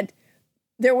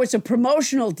there was a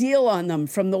promotional deal on them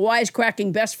from the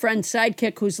wisecracking best friend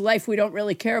sidekick whose life we don't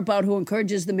really care about, who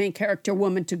encourages the main character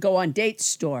woman to go on dates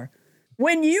store.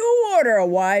 When you order a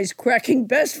wisecracking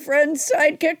best friend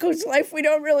sidekick whose life we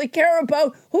don't really care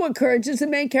about, who encourages the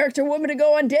main character woman to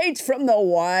go on dates, from the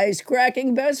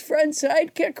wisecracking best friend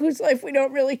sidekick whose life we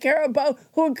don't really care about,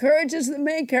 who encourages the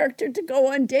main character to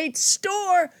go on dates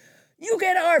store, you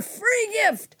get our free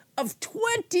gift of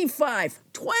 25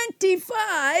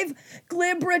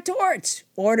 glib retorts.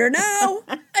 Order now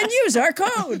and use our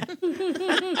code.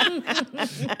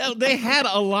 They had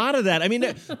a lot of that. I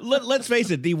mean, let's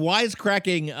face it, the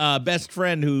wisecracking best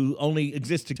friend who only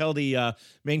exists to tell the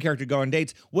main character to go on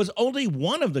dates was only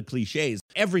one of the cliches.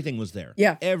 Everything was there.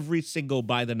 Yeah. Every single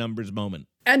by-the-numbers moment.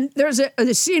 And there's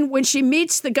a scene when she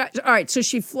meets the guy. All right, so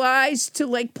she flies to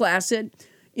Lake Placid,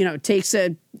 takes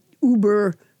a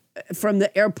Uber from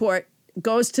the airport,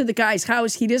 goes to the guy's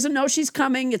house. He doesn't know she's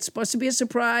coming. It's supposed to be a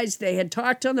surprise. They had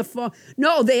talked on the phone.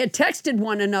 No, they had texted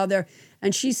one another.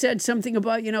 And she said something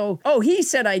about, he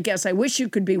said, I guess, I wish you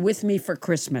could be with me for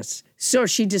Christmas. So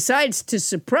she decides to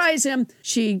surprise him.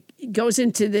 She goes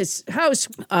into this house.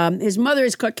 His mother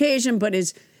is Caucasian, but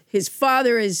his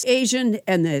father is Asian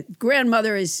and the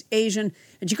grandmother is Asian.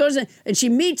 And she goes in and she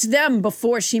meets them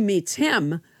before she meets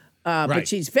him. Right. But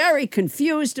she's very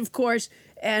confused, of course.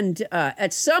 And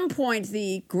at some point,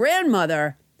 the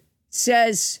grandmother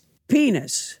says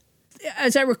penis.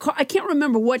 As I recall, I can't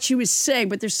remember what she was saying,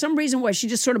 but there's some reason why she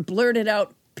just sort of blurted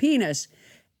out penis.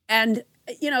 And,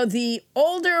 the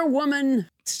older woman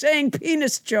saying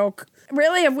penis joke.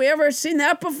 Really? Have we ever seen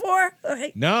that before?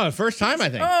 No, first time, I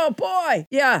think. Oh, boy.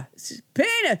 Yeah.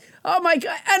 Penis. Oh, my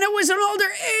God. And it was an older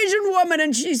Asian woman,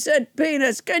 and she said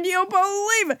penis. Can you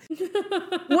believe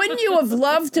it? Wouldn't you have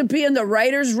loved to be in the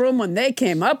writer's room when they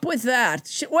came up with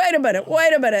that? Wait a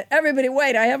minute. Everybody,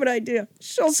 wait. I have an idea.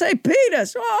 She'll say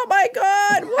penis. Oh, my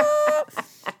God. Whoa.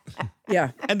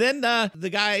 Yeah. And then the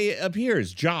guy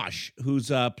appears, Josh,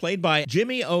 who's played by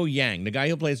Jimmy O. Yang. The guy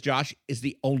who plays Josh is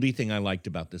the only thing I liked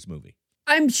about this movie.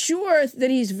 I'm sure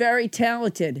that he's very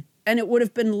talented, and it would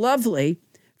have been lovely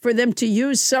for them to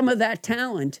use some of that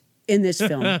talent in this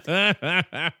film.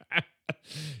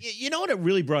 You know what it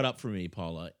really brought up for me,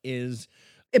 Paula, is...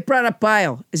 It brought up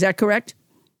bile. Is that correct?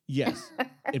 Yes.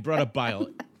 It brought up bile.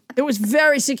 It was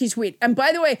very sicky sweet. And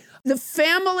by the way, the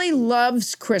family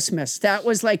loves Christmas. That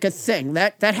was like a thing.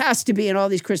 That has to be in all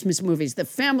these Christmas movies. The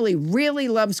family really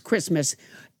loves Christmas.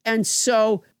 And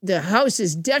so the house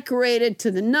is decorated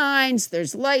to the nines.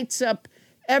 There's lights up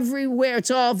everywhere. It's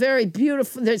all very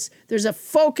beautiful. There's a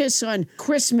focus on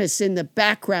Christmas in the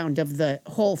background of the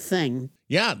whole thing.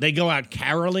 Yeah, they go out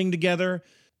caroling together.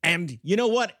 And you know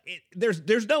what?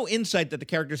 There's no insight that the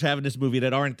characters have in this movie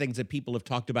that aren't things that people have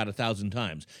talked about 1,000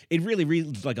 times. It really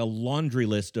reads like a laundry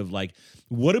list of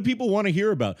what do people want to hear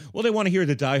about? Well, they want to hear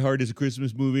that Die Hard is a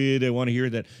Christmas movie. They want to hear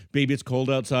that Baby It's Cold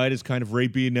Outside is kind of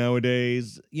rapey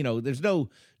nowadays. There's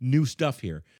no new stuff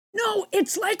here. No,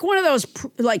 it's like one of those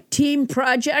team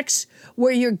projects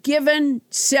where you're given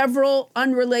several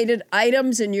unrelated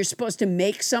items and you're supposed to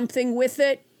make something with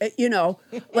it.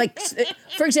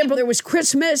 For example, there was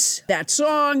Christmas, that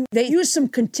song. They used some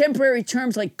contemporary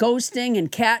terms like ghosting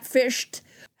and catfished.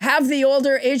 Have the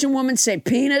older Asian woman say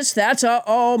penis. That's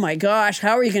oh my gosh,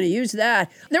 how are you going to use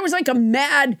that? There was like a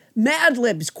Mad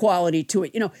Libs quality to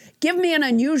it. Give me an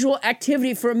unusual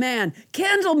activity for a man.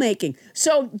 Candle making.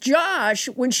 So Josh,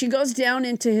 when she goes down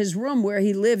into his room where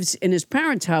he lives in his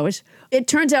parents' house, it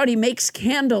turns out he makes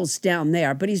candles down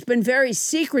there, but he's been very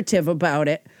secretive about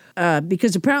it.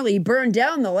 Because apparently he burned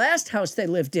down the last house they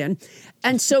lived in.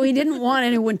 And so he didn't want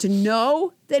anyone to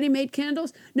know that he made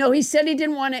candles. No, he said he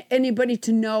didn't want anybody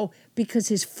to know because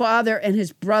his father and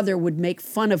his brother would make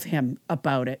fun of him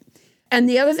about it. And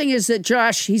the other thing is that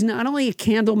Josh, he's not only a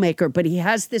candle maker, but he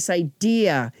has this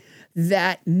idea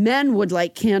that men would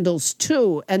like candles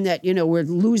too, and that, we're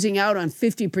losing out on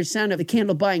 50% of the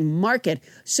candle buying market.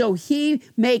 So he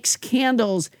makes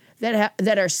candles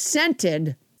that are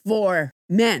scented for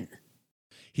men.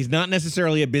 He's not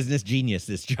necessarily a business genius,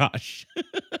 this Josh.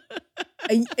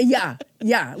 Yeah.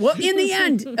 Well, in the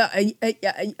end,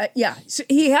 yeah. So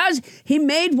he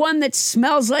made one that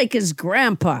smells like his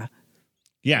grandpa.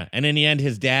 Yeah, and in the end,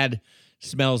 his dad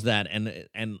smells that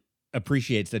and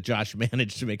appreciates that Josh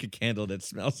managed to make a candle that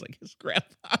smells like his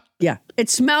grandpa. Yeah, it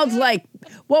smelled like,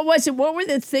 what was it? What were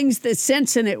the things, the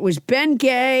scents in it? It was Ben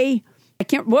Gay.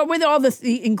 What were all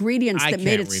the ingredients that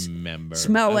made it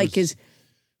smell like his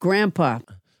grandpa?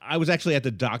 I was actually at the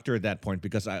doctor at that point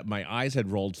because my eyes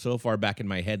had rolled so far back in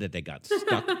my head that they got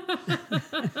stuck.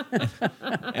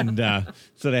 And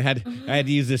so I had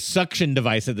to use this suction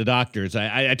device at the doctor's.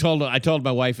 I told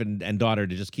my wife and daughter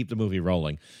to just keep the movie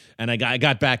rolling. And I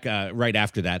got back right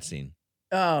after that scene.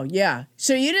 Oh, yeah.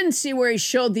 So you didn't see where he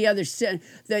showed the other sin.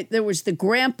 There was the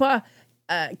grandpa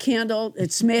candle.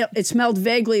 It smelled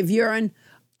vaguely of urine.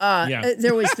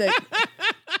 There was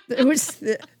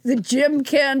the gym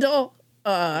candle.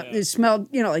 It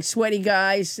smelled, like sweaty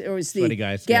guys. There was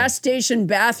the gas station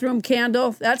bathroom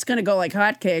candle. That's going to go like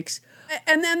hotcakes.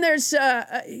 And then there's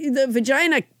the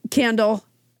vagina candle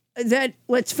that,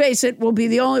 let's face it, will be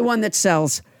the only one that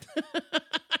sells.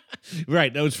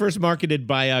 Right. That was first marketed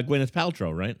by Gwyneth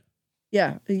Paltrow, right?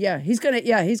 Yeah. He's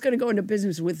gonna go into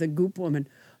business with the Goop woman.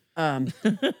 The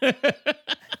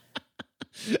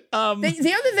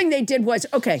other thing they did was,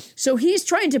 so he's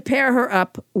trying to pair her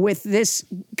up with this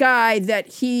guy that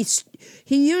he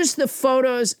used the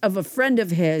photos of a friend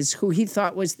of his who he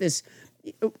thought was this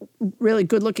really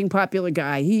good-looking, popular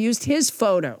guy. He used his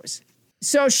photos.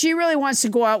 So she really wants to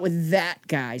go out with that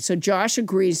guy. So Josh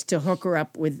agrees to hook her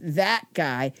up with that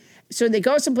guy. So they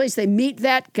go someplace, they meet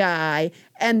that guy,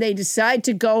 and they decide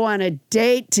to go on a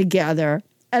date together.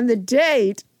 And the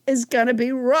date is going to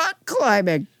be rock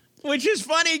climbing. Which is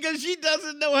funny because she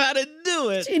doesn't know how to do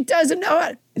it. She doesn't know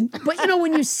how. But,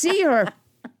 when you see her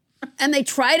and they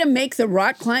try to make the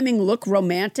rock climbing look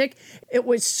romantic, it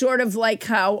was sort of like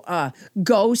how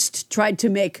Ghost tried to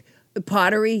make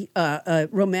pottery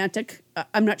romantic.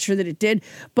 I'm not sure that it did.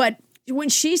 But when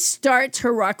she starts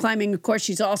her rock climbing, of course,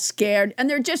 she's all scared. And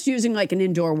they're just using like an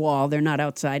indoor wall. They're not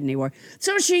outside anymore.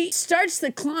 So she starts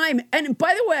the climb. And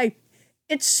by the way,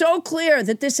 it's so clear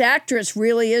that this actress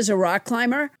really is a rock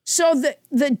climber. So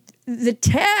the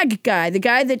tag guy, the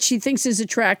guy that she thinks is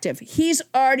attractive, he's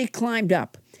already climbed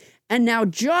up. And now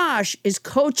Josh is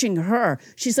coaching her.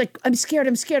 She's like, I'm scared.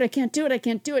 I can't do it.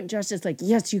 And Josh is like,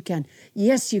 yes, you can.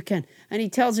 And he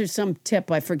tells her some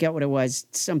tip. I forget what it was.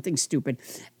 Something stupid.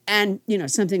 And,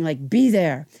 something like, be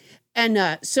there.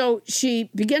 And so she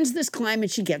begins this climb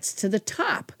and she gets to the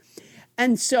top.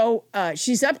 And so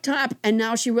she's up top, and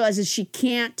now she realizes she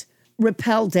can't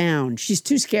rappel down. She's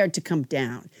too scared to come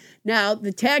down. Now,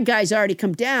 the tag guy's already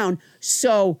come down,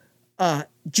 so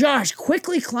Josh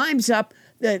quickly climbs up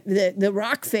the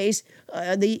rock face,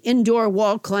 the indoor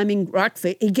wall climbing rock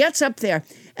face. He gets up there,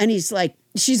 and she's like,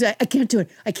 I can't do it.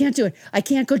 I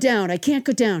can't go down.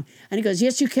 And he goes,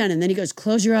 yes, you can. And then he goes,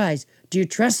 close your eyes. Do you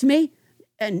trust me?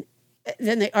 And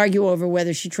then they argue over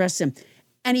whether she trusts him.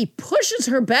 And he pushes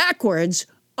her backwards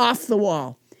off the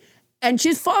wall. And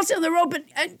she falls down the rope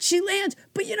and she lands.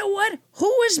 But you know what? Who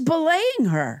was belaying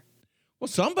her? Well,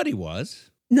 somebody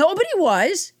was. Nobody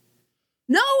was.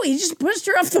 No, he just pushed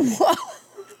her off the wall.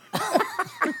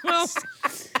 Well,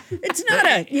 it's not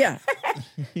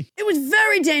it was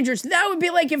very dangerous. That would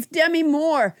be like if Demi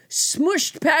Moore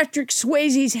smushed Patrick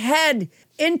Swayze's head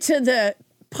into the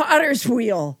potter's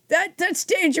wheel. That's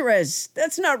dangerous.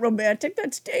 That's not romantic.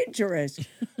 That's dangerous.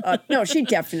 No, she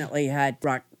definitely had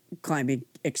rock climbing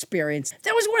experience.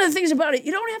 That was one of the things about it.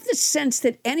 You don't have the sense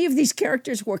that any of these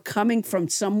characters were coming from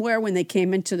somewhere when they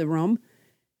came into the room.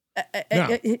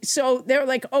 No. So they're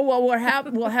like, oh, well,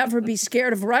 we'll have her be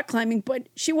scared of rock climbing, but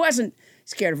she wasn't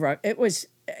scared of rock. It was,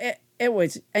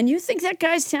 and you think that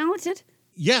guy's talented?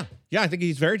 Yeah, I think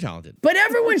he's very talented. But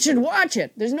everyone should watch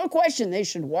it. There's no question they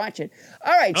should watch it.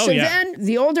 All right, then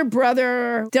the older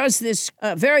brother does this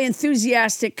very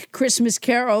enthusiastic Christmas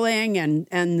caroling,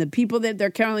 and the people that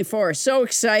they're caroling for are so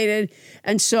excited.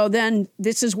 And so then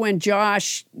this is when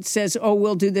Josh says, oh,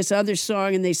 we'll do this other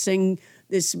song, and they sing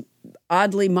this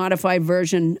oddly modified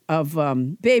version of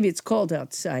Baby, It's Cold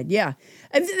Outside. Yeah,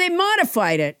 and they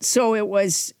modified it. So it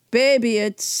was, Baby,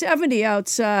 It's 70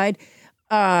 Outside.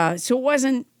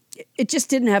 So it just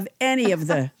didn't have any of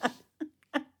the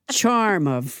charm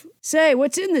of, say,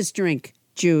 what's in this drink?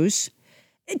 Juice.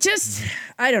 It just,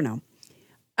 I don't know.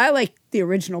 I like the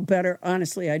original better.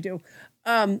 Honestly, I do.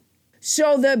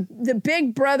 So the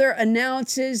big brother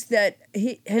announces that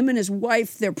him and his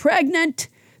wife, they're pregnant.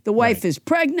 The wife is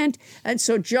pregnant. And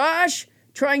so Josh,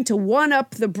 trying to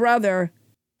one-up the brother,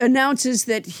 announces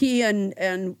that he and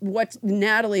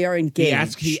Natalie are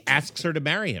engaged. He asks her to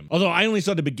marry him. Although I only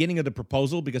saw the beginning of the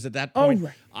proposal because at that point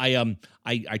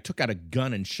I took out a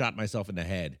gun and shot myself in the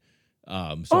head.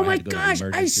 So my gosh!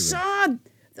 I saw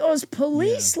those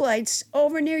police lights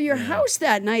over near your house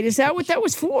that night. Is that what that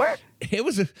was for? It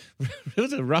was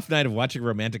a rough night of watching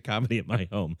romantic comedy at my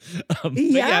home.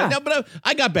 But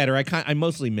I got better. I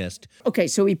mostly missed. Okay,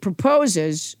 so he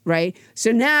proposes, right?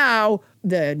 So now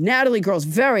the Natalie girl's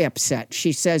very upset.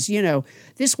 She says,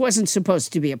 this wasn't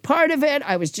supposed to be a part of it.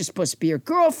 I was just supposed to be your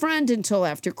girlfriend until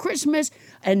after Christmas.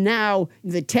 And now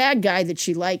the tag guy that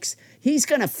she likes, he's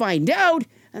going to find out.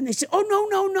 And they say,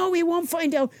 oh, no, he won't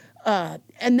find out.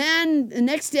 And then the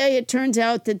next day it turns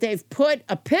out that they've put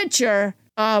a picture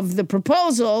of the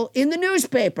proposal in the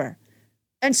newspaper.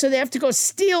 And so they have to go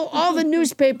steal all the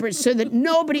newspapers so that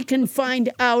nobody can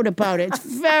find out about it. It's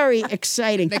very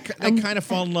exciting. They kind of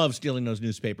fall in love stealing those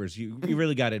newspapers. You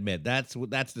really got to admit, that's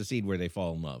the scene where they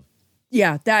fall in love.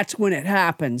 Yeah, that's when it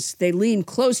happens. They lean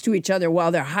close to each other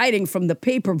while they're hiding from the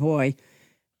paper boy.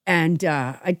 And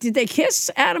did they kiss,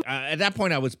 Adam? At that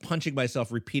point, I was punching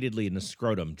myself repeatedly in the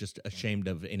scrotum, just ashamed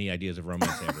of any ideas of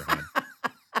romance I ever had.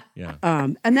 Yeah.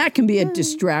 And that can be a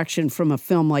distraction from a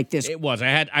film like this. It was. I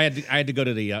had to go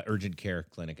to the urgent care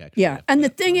clinic, actually. Yeah. And the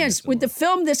thing is, with the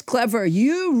film this clever,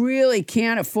 you really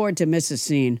can't afford to miss a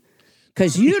scene.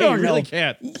 Because you don't know.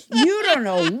 Can't. You don't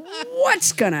know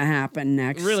what's going to happen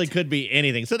next. It really could be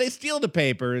anything. So they steal the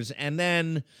papers, and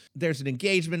then there's an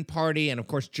engagement party, and of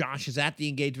course Josh is at the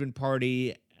engagement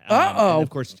party. And of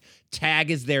course,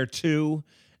 Tag is there too.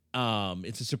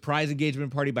 It's a surprise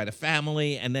engagement party by the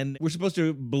family, and then we're supposed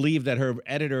to believe that her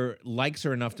editor likes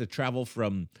her enough to travel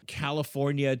from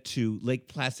California to Lake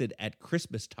Placid at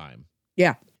Christmas time.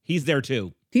 Yeah. He's there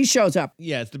too. He shows up.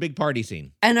 Yeah, it's the big party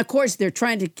scene. And of course, they're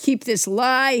trying to keep this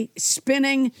lie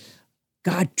spinning.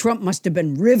 God, Trump must have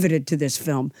been riveted to this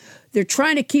film. They're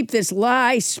trying to keep this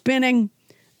lie spinning.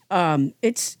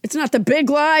 It's not the big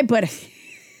lie, but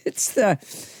it's the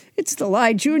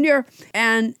lie junior.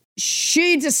 And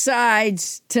she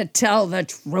decides to tell the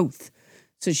truth.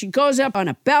 So she goes up on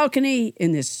a balcony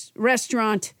in this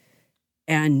restaurant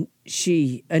and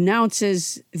she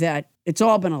announces that it's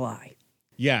all been a lie.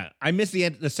 Yeah, I missed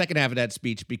the second half of that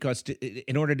speech because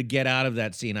in order to get out of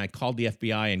that scene, I called the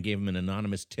FBI and gave them an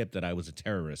anonymous tip that I was a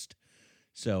terrorist.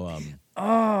 So,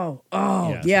 yeah.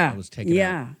 I was taken out.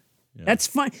 Yeah. That's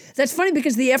fun. That's funny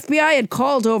because the FBI had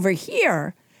called over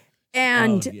here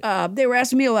and they were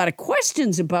asking me a lot of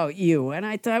questions about you. And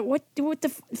I thought, what the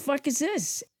fuck is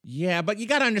this? Yeah, but you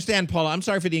got to understand, Paula, I'm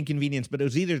sorry for the inconvenience, but it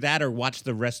was either that or watch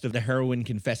the rest of The Heroine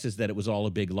Confesses That It Was All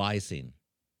a Big Lie scene.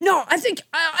 No, I think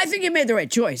you made the right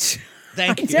choice.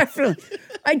 Thank you.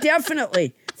 I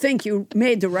definitely think you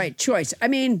made the right choice. I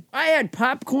mean, I had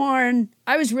popcorn.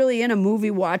 I was really in a movie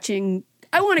watching.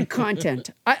 I wanted content.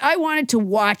 I wanted to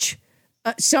watch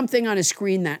something on a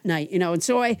screen that night, And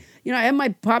so I had my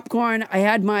popcorn. I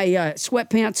had my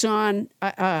sweatpants on.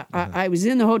 I was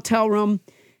in the hotel room,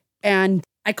 and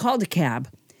I called a cab,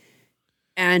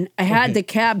 and I had the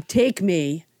cab take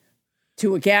me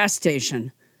to a gas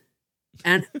station.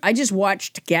 And I just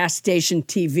watched gas station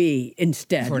TV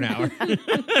instead. For an hour.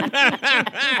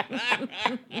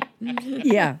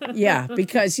 Yeah,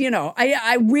 because,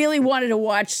 I really wanted to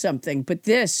watch something, but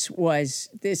this was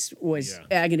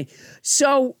agony.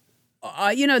 So,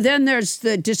 then there's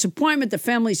the disappointment. The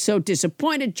family's so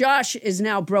disappointed. Josh is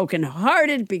now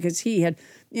brokenhearted because he had,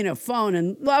 fallen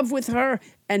in love with her.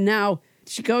 And now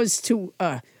she goes to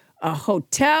a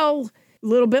hotel a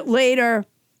little bit later.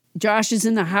 Josh is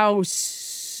in the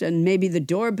house and maybe the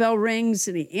doorbell rings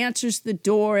and he answers the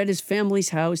door at his family's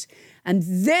house. And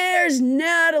there's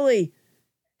Natalie.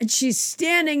 And she's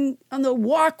standing on the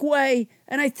walkway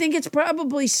and I think it's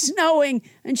probably snowing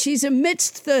and she's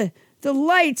amidst the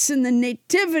lights and the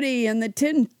nativity and the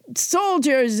tin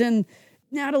soldiers and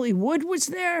Natalie Wood was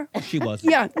there. She was.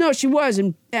 Yeah, no, she was.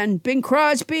 And Bing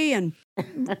Crosby and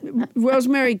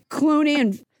Rosemary Clooney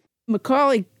and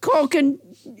Macaulay Culkin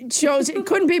shows it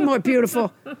couldn't be more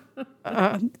beautiful.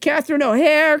 Catherine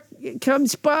O'Hare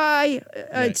comes by.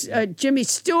 It's Jimmy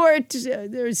Stewart.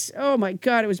 There's oh my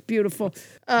God, it was beautiful.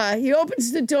 He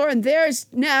opens the door and there's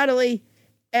Natalie,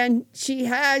 and she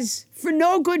has, for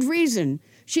no good reason,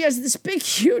 she has this big,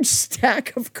 huge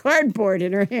stack of cardboard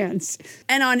in her hands,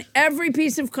 and on every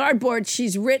piece of cardboard,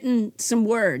 she's written some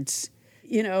words.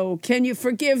 Can you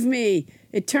forgive me?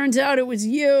 It turns out it was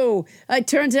you. It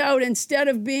turns out instead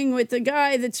of being with the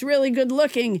guy that's really good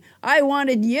looking, I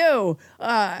wanted you.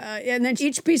 And then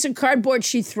each piece of cardboard,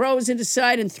 she throws it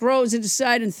aside and throws it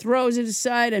aside and throws it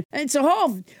aside. And it's a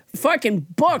whole fucking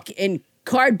book in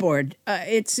cardboard.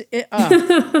 Tony,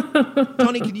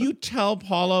 can you tell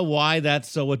Paula why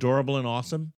that's so adorable and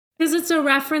awesome? Because it's a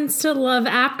reference to Love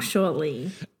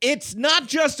Actually. It's not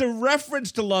just a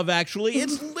reference to Love Actually.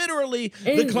 It's literally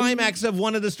the climax of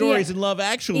one of the stories in Love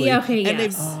Actually. Yeah, okay, and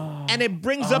it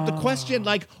brings up the question,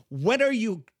 like, when are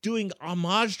you doing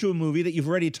homage to a movie that you've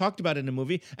already talked about in a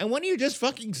movie? And when are you just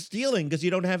fucking stealing because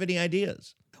you don't have any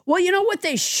ideas? Well, you know what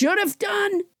they should have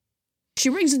done?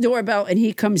 She rings the doorbell and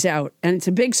he comes out. And it's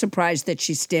a big surprise that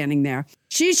she's standing there.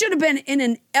 She should have been in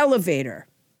an elevator.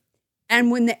 And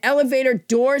when the elevator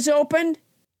doors opened,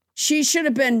 she should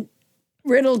have been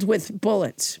riddled with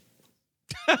bullets.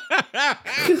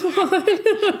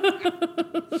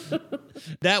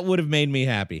 That would have made me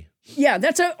happy. Yeah,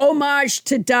 that's an homage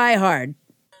to Die Hard.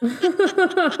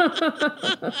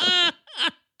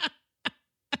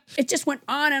 It just went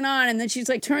on. And then she's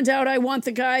like, turns out I want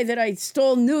the guy that I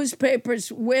stole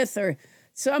newspapers with or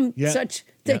some such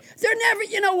thing. Yeah. They're never,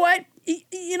 you know what?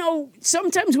 You know,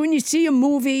 sometimes when you see a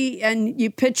movie and you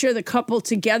picture the couple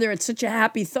together, it's such a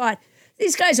happy thought.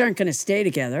 These guys aren't going to stay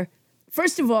together.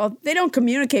 First of all, they don't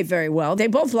communicate very well. They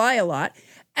both lie a lot.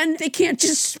 And they can't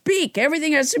just speak.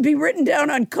 Everything has to be written down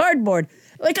on cardboard.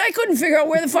 Like, I couldn't figure out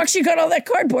where the fuck she got all that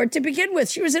cardboard to begin with.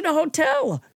 She was in a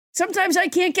hotel. Sometimes I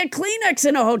can't get Kleenex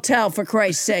in a hotel, for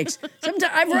Christ's sakes.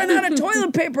 Sometimes I've run out of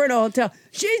toilet paper in a hotel.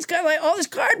 She's got like all this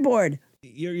cardboard.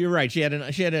 You're right. She had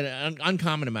an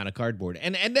uncommon amount of cardboard,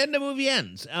 and then the movie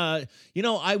ends. You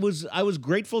know, I was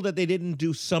grateful that they didn't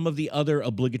do some of the other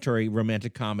obligatory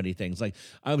romantic comedy things. Like,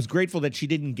 I was grateful that she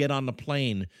didn't get on the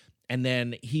plane and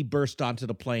then he burst onto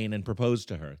the plane and proposed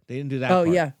to her. They didn't do that. Oh,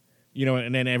 part. yeah. You know,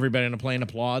 and then everybody on the plane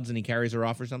applauds and he carries her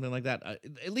off or something like that.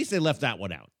 At least they left that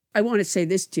one out. I want to say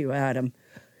this to you, Adam.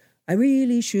 I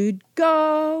really should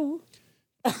go.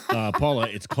 Paula,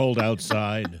 it's cold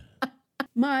outside.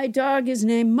 My dog is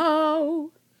named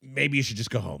Mo. Maybe you should just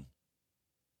go home.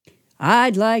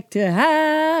 I'd like to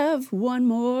have one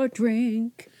more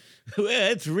drink.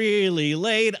 It's really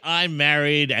late. I'm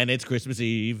married and it's Christmas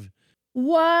Eve.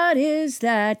 What is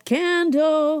that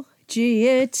candle? Gee,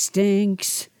 it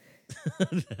stinks.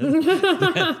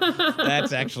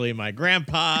 That's actually my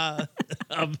grandpa.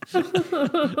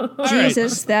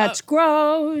 Jesus, that's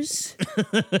gross.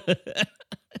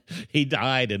 He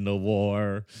died in the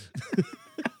war.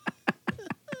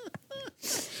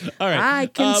 All right. I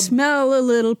can smell a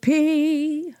little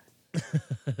pee.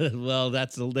 Well,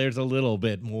 there's a little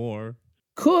bit more.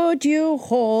 Could you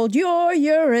hold your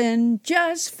urine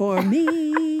just for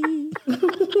me?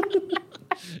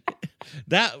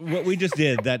 What we just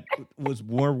did, that was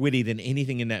more witty than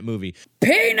anything in that movie.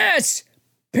 Penis!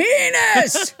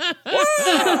 Penis!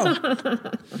 Whoa!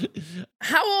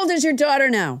 How old is your daughter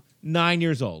now? 9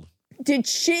 years old. Did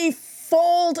she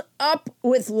fold up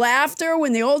with laughter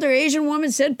when the older Asian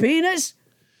woman said penis?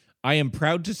 I am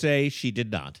proud to say she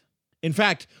did not. In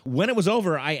fact, when it was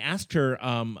over, I asked her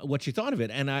what she thought of it,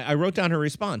 and I wrote down her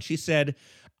response. She said,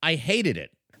 I hated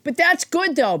it. But that's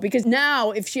good, though, because now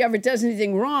if she ever does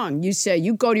anything wrong, you say,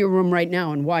 you go to your room right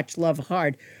now and watch Love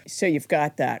Hard. So you've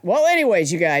got that. Well,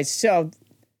 anyways, you guys, so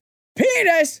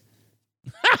penis!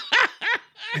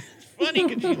 It's funny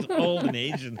because she's old and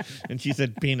Asian, and she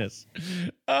said penis.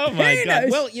 Oh, my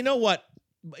God. Well, you know what?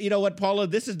 You know what, Paula?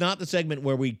 This is not the segment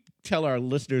where we tell our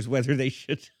listeners whether they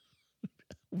should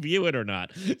view it or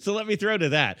not. So let me throw to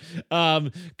that.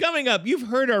 Coming up, you've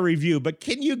heard our review, but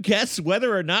can you guess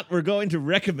whether or not we're going to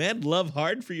recommend Love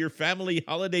Hard for your family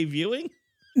holiday viewing?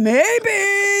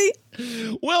 Maybe.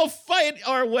 We'll fight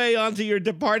our way onto your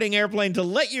departing airplane to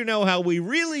let you know how we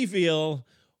really feel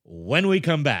when we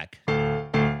come back.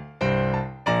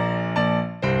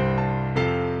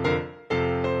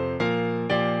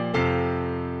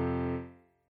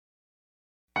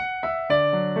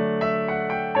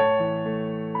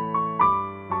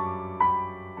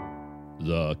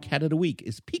 The cat of the week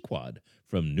is Pequod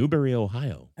from Newberry,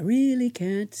 Ohio. I really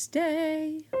can't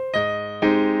stay.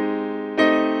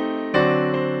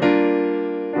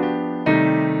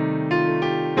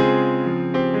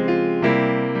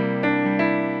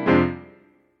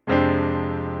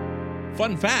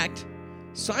 Fun fact,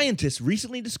 scientists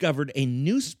recently discovered a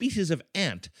new species of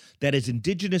ant that is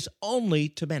indigenous only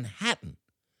to Manhattan.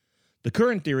 The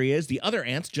current theory is the other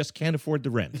ants just can't afford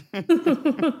the rent.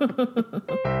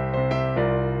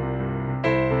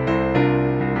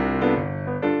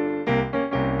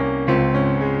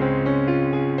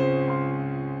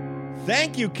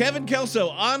 Thank you, Kevin Kelso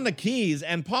on the keys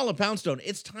and Paula Poundstone.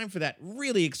 It's time for that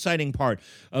really exciting part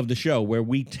of the show where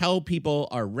we tell people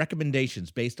our recommendations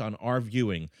based on our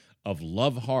viewing of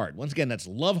Love Hard. Once again, that's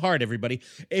Love Hard, everybody.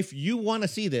 If you want to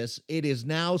see this, it is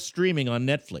now streaming on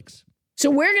Netflix. So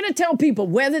we're going to tell people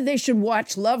whether they should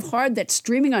watch Love Hard that's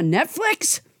streaming on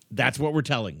Netflix? That's what we're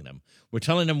telling them. We're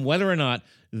telling them whether or not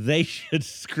they should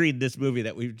screen this movie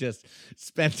that we've just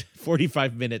spent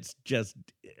 45 minutes just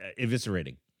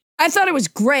eviscerating. I thought it was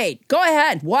great. Go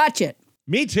ahead, watch it.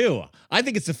 Me too. I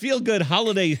think it's the feel-good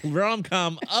holiday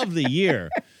rom-com of the year.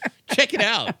 Check it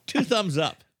out. 2 thumbs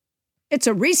up. It's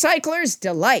a recycler's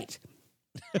delight.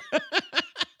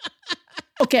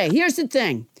 Okay, here's the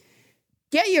thing.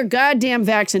 Get your goddamn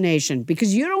vaccination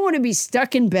because you don't want to be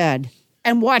stuck in bed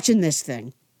and watching this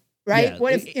thing, right?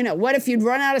 Yeah, what if you'd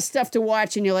run out of stuff to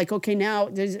watch and you're like, okay, now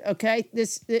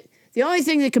the only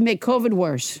thing that can make COVID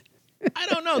worse. I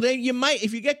don't know. You might,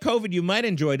 if you get COVID, you might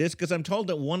enjoy this because I'm told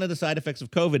that one of the side effects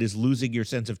of COVID is losing your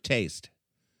sense of taste.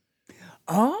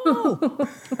 Oh,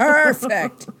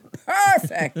 perfect.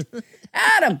 Perfect.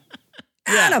 Adam,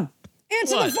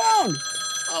 answer What? the phone.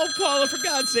 Oh, Paula, for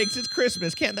God's sakes, it's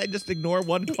Christmas. Can't I just ignore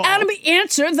one call? Adam,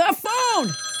 answer the phone.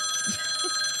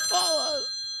 Paula.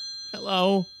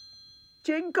 Hello.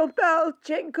 Jingle bell,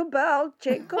 jingle bell,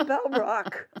 jingle bell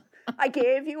rock. I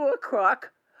gave you a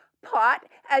crock pot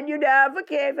and you never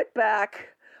gave it back.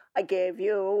 I gave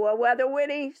you a weather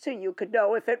witty so you could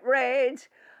know if it rains,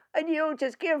 and you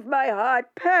just give my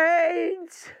heart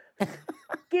pains.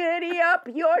 Giddy up,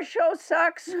 your show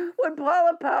sucks when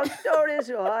Paula Poundstone is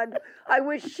on. I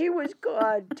wish she was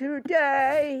gone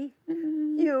today.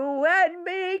 You and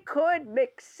me could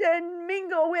mix and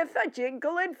mingle with a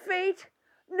jingling feet.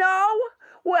 No?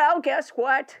 Well, guess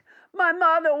what? My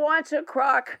mother wants a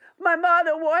crock. My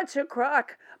mother wants a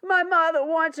crock. My mother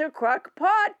wants a crock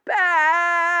pot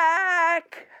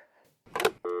back.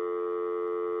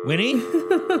 Winnie?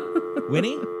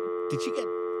 Winnie? Did she get...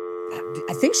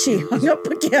 I think she hung up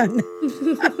again.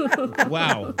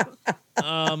 Wow.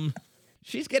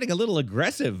 She's getting a little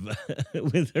aggressive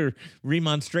with her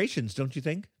remonstrations, don't you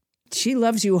think? She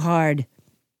loves you hard.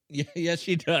 Yeah, yes,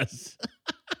 she does.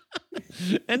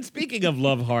 And speaking of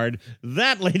love hard,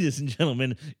 that, ladies and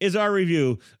gentlemen, is our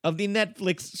review of the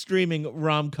Netflix streaming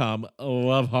rom-com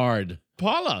Love Hard.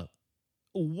 Paula,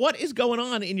 what is going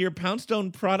on in your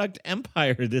Poundstone product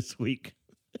empire this week?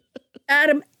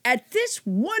 Adam, at this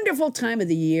wonderful time of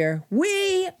the year,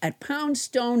 we at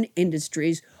Poundstone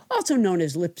Industries, also known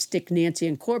as Lipstick Nancy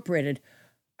Incorporated,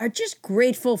 are just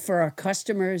grateful for our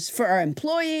customers, for our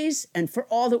employees, and for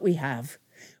all that we have.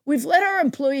 We've let our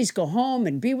employees go home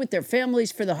and be with their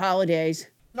families for the holidays.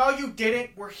 No, you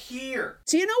didn't. We're here.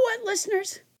 So you know what,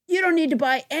 listeners? You don't need to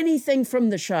buy anything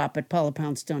from the shop at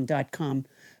paulapoundstone.com.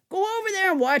 Go over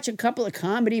there and watch a couple of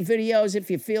comedy videos if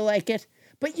you feel like it,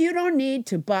 but you don't need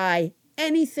to buy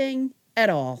anything at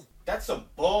all. That's some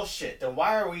bullshit. Then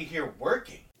why are we here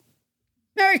working?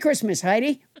 Merry Christmas,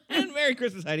 Heidi. And Merry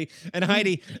Christmas, Heidi. And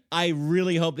Heidi, I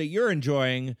really hope that you're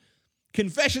enjoying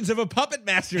Confessions of a Puppet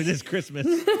Master this Christmas.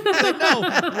 I know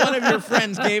one of your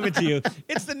friends gave it to you.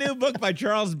 It's the new book by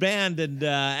Charles Band and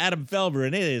Adam Felber,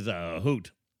 and it is a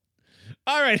hoot.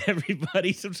 All right,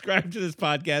 everybody, subscribe to this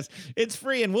podcast. It's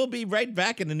free, and we'll be right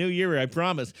back in the new year, I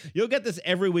promise. You'll get this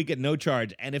every week at no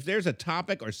charge. And if there's a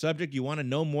topic or subject you want to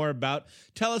know more about,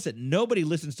 tell us at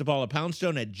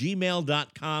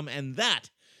nobodylistens-to-Paula-Poundstone@gmail.com, and that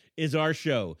is our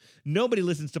show. Nobody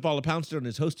Listens to Paula Poundstone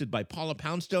is hosted by Paula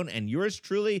Poundstone and yours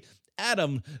truly,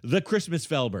 Adam the Christmas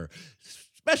Felber.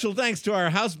 Special thanks to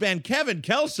our house band, Kevin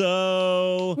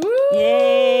Kelso. Woo!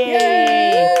 Yay!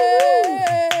 Yay!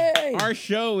 Our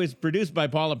show is produced by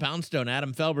Paula Poundstone,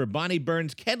 Adam Felber, Bonnie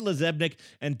Burns, Kedla Zebnik,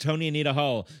 and Tony Anita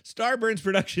Hull. Starburns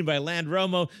production by Land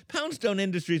Romo. Poundstone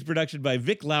Industries production by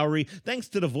Vic Lowry. Thanks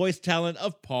to the voice talent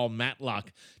of Paul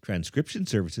Matlock. Transcription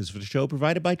services for the show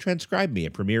provided by Transcribe Me,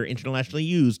 a premier internationally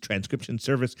used transcription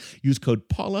service. Use code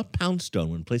Paula Poundstone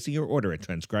when placing your order at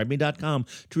transcribeme.com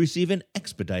to receive an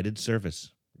expedited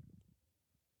service.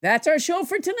 That's our show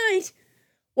for tonight.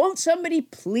 Won't somebody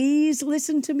please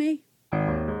listen to me?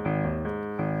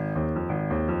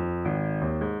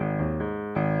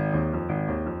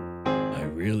 I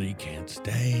really can't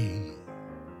stay.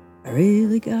 I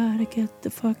really gotta get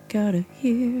the fuck out of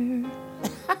here.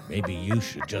 Maybe you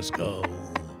should just go.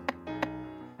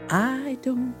 I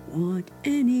don't want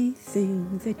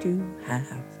anything that you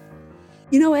have.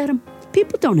 You know, Adam,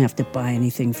 people don't have to buy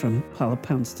anything from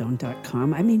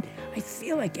paulapoundstone.com. I mean, I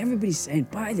feel like everybody's saying,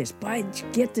 buy this,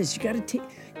 get this. You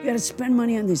gotta spend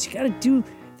money on this. You gotta do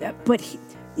that. But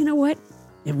you know what?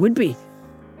 It would be.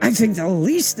 I think the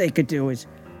least they could do is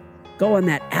go on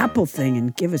that Apple thing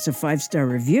and give us a 5-star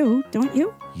review, don't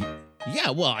you?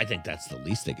 Yeah, well, I think that's the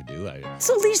least they could do. It's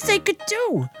the least they could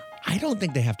do. I don't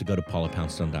think they have to go to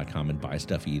paulapoundstone.com and buy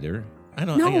stuff either. I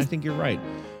think you're right.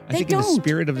 I think in the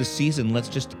spirit of the season, let's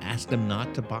just ask them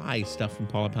not to buy stuff from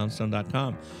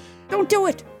paulapoundstone.com. Don't do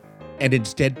it. And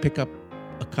instead pick up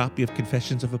a copy of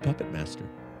Confessions of a Puppet Master.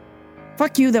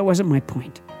 Fuck you, that wasn't my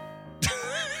point.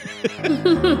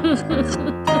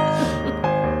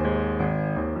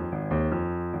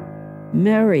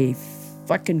 Merry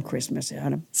fucking Christmas,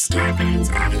 Adam.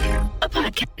 Starburns Audio, a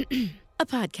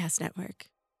podcast network.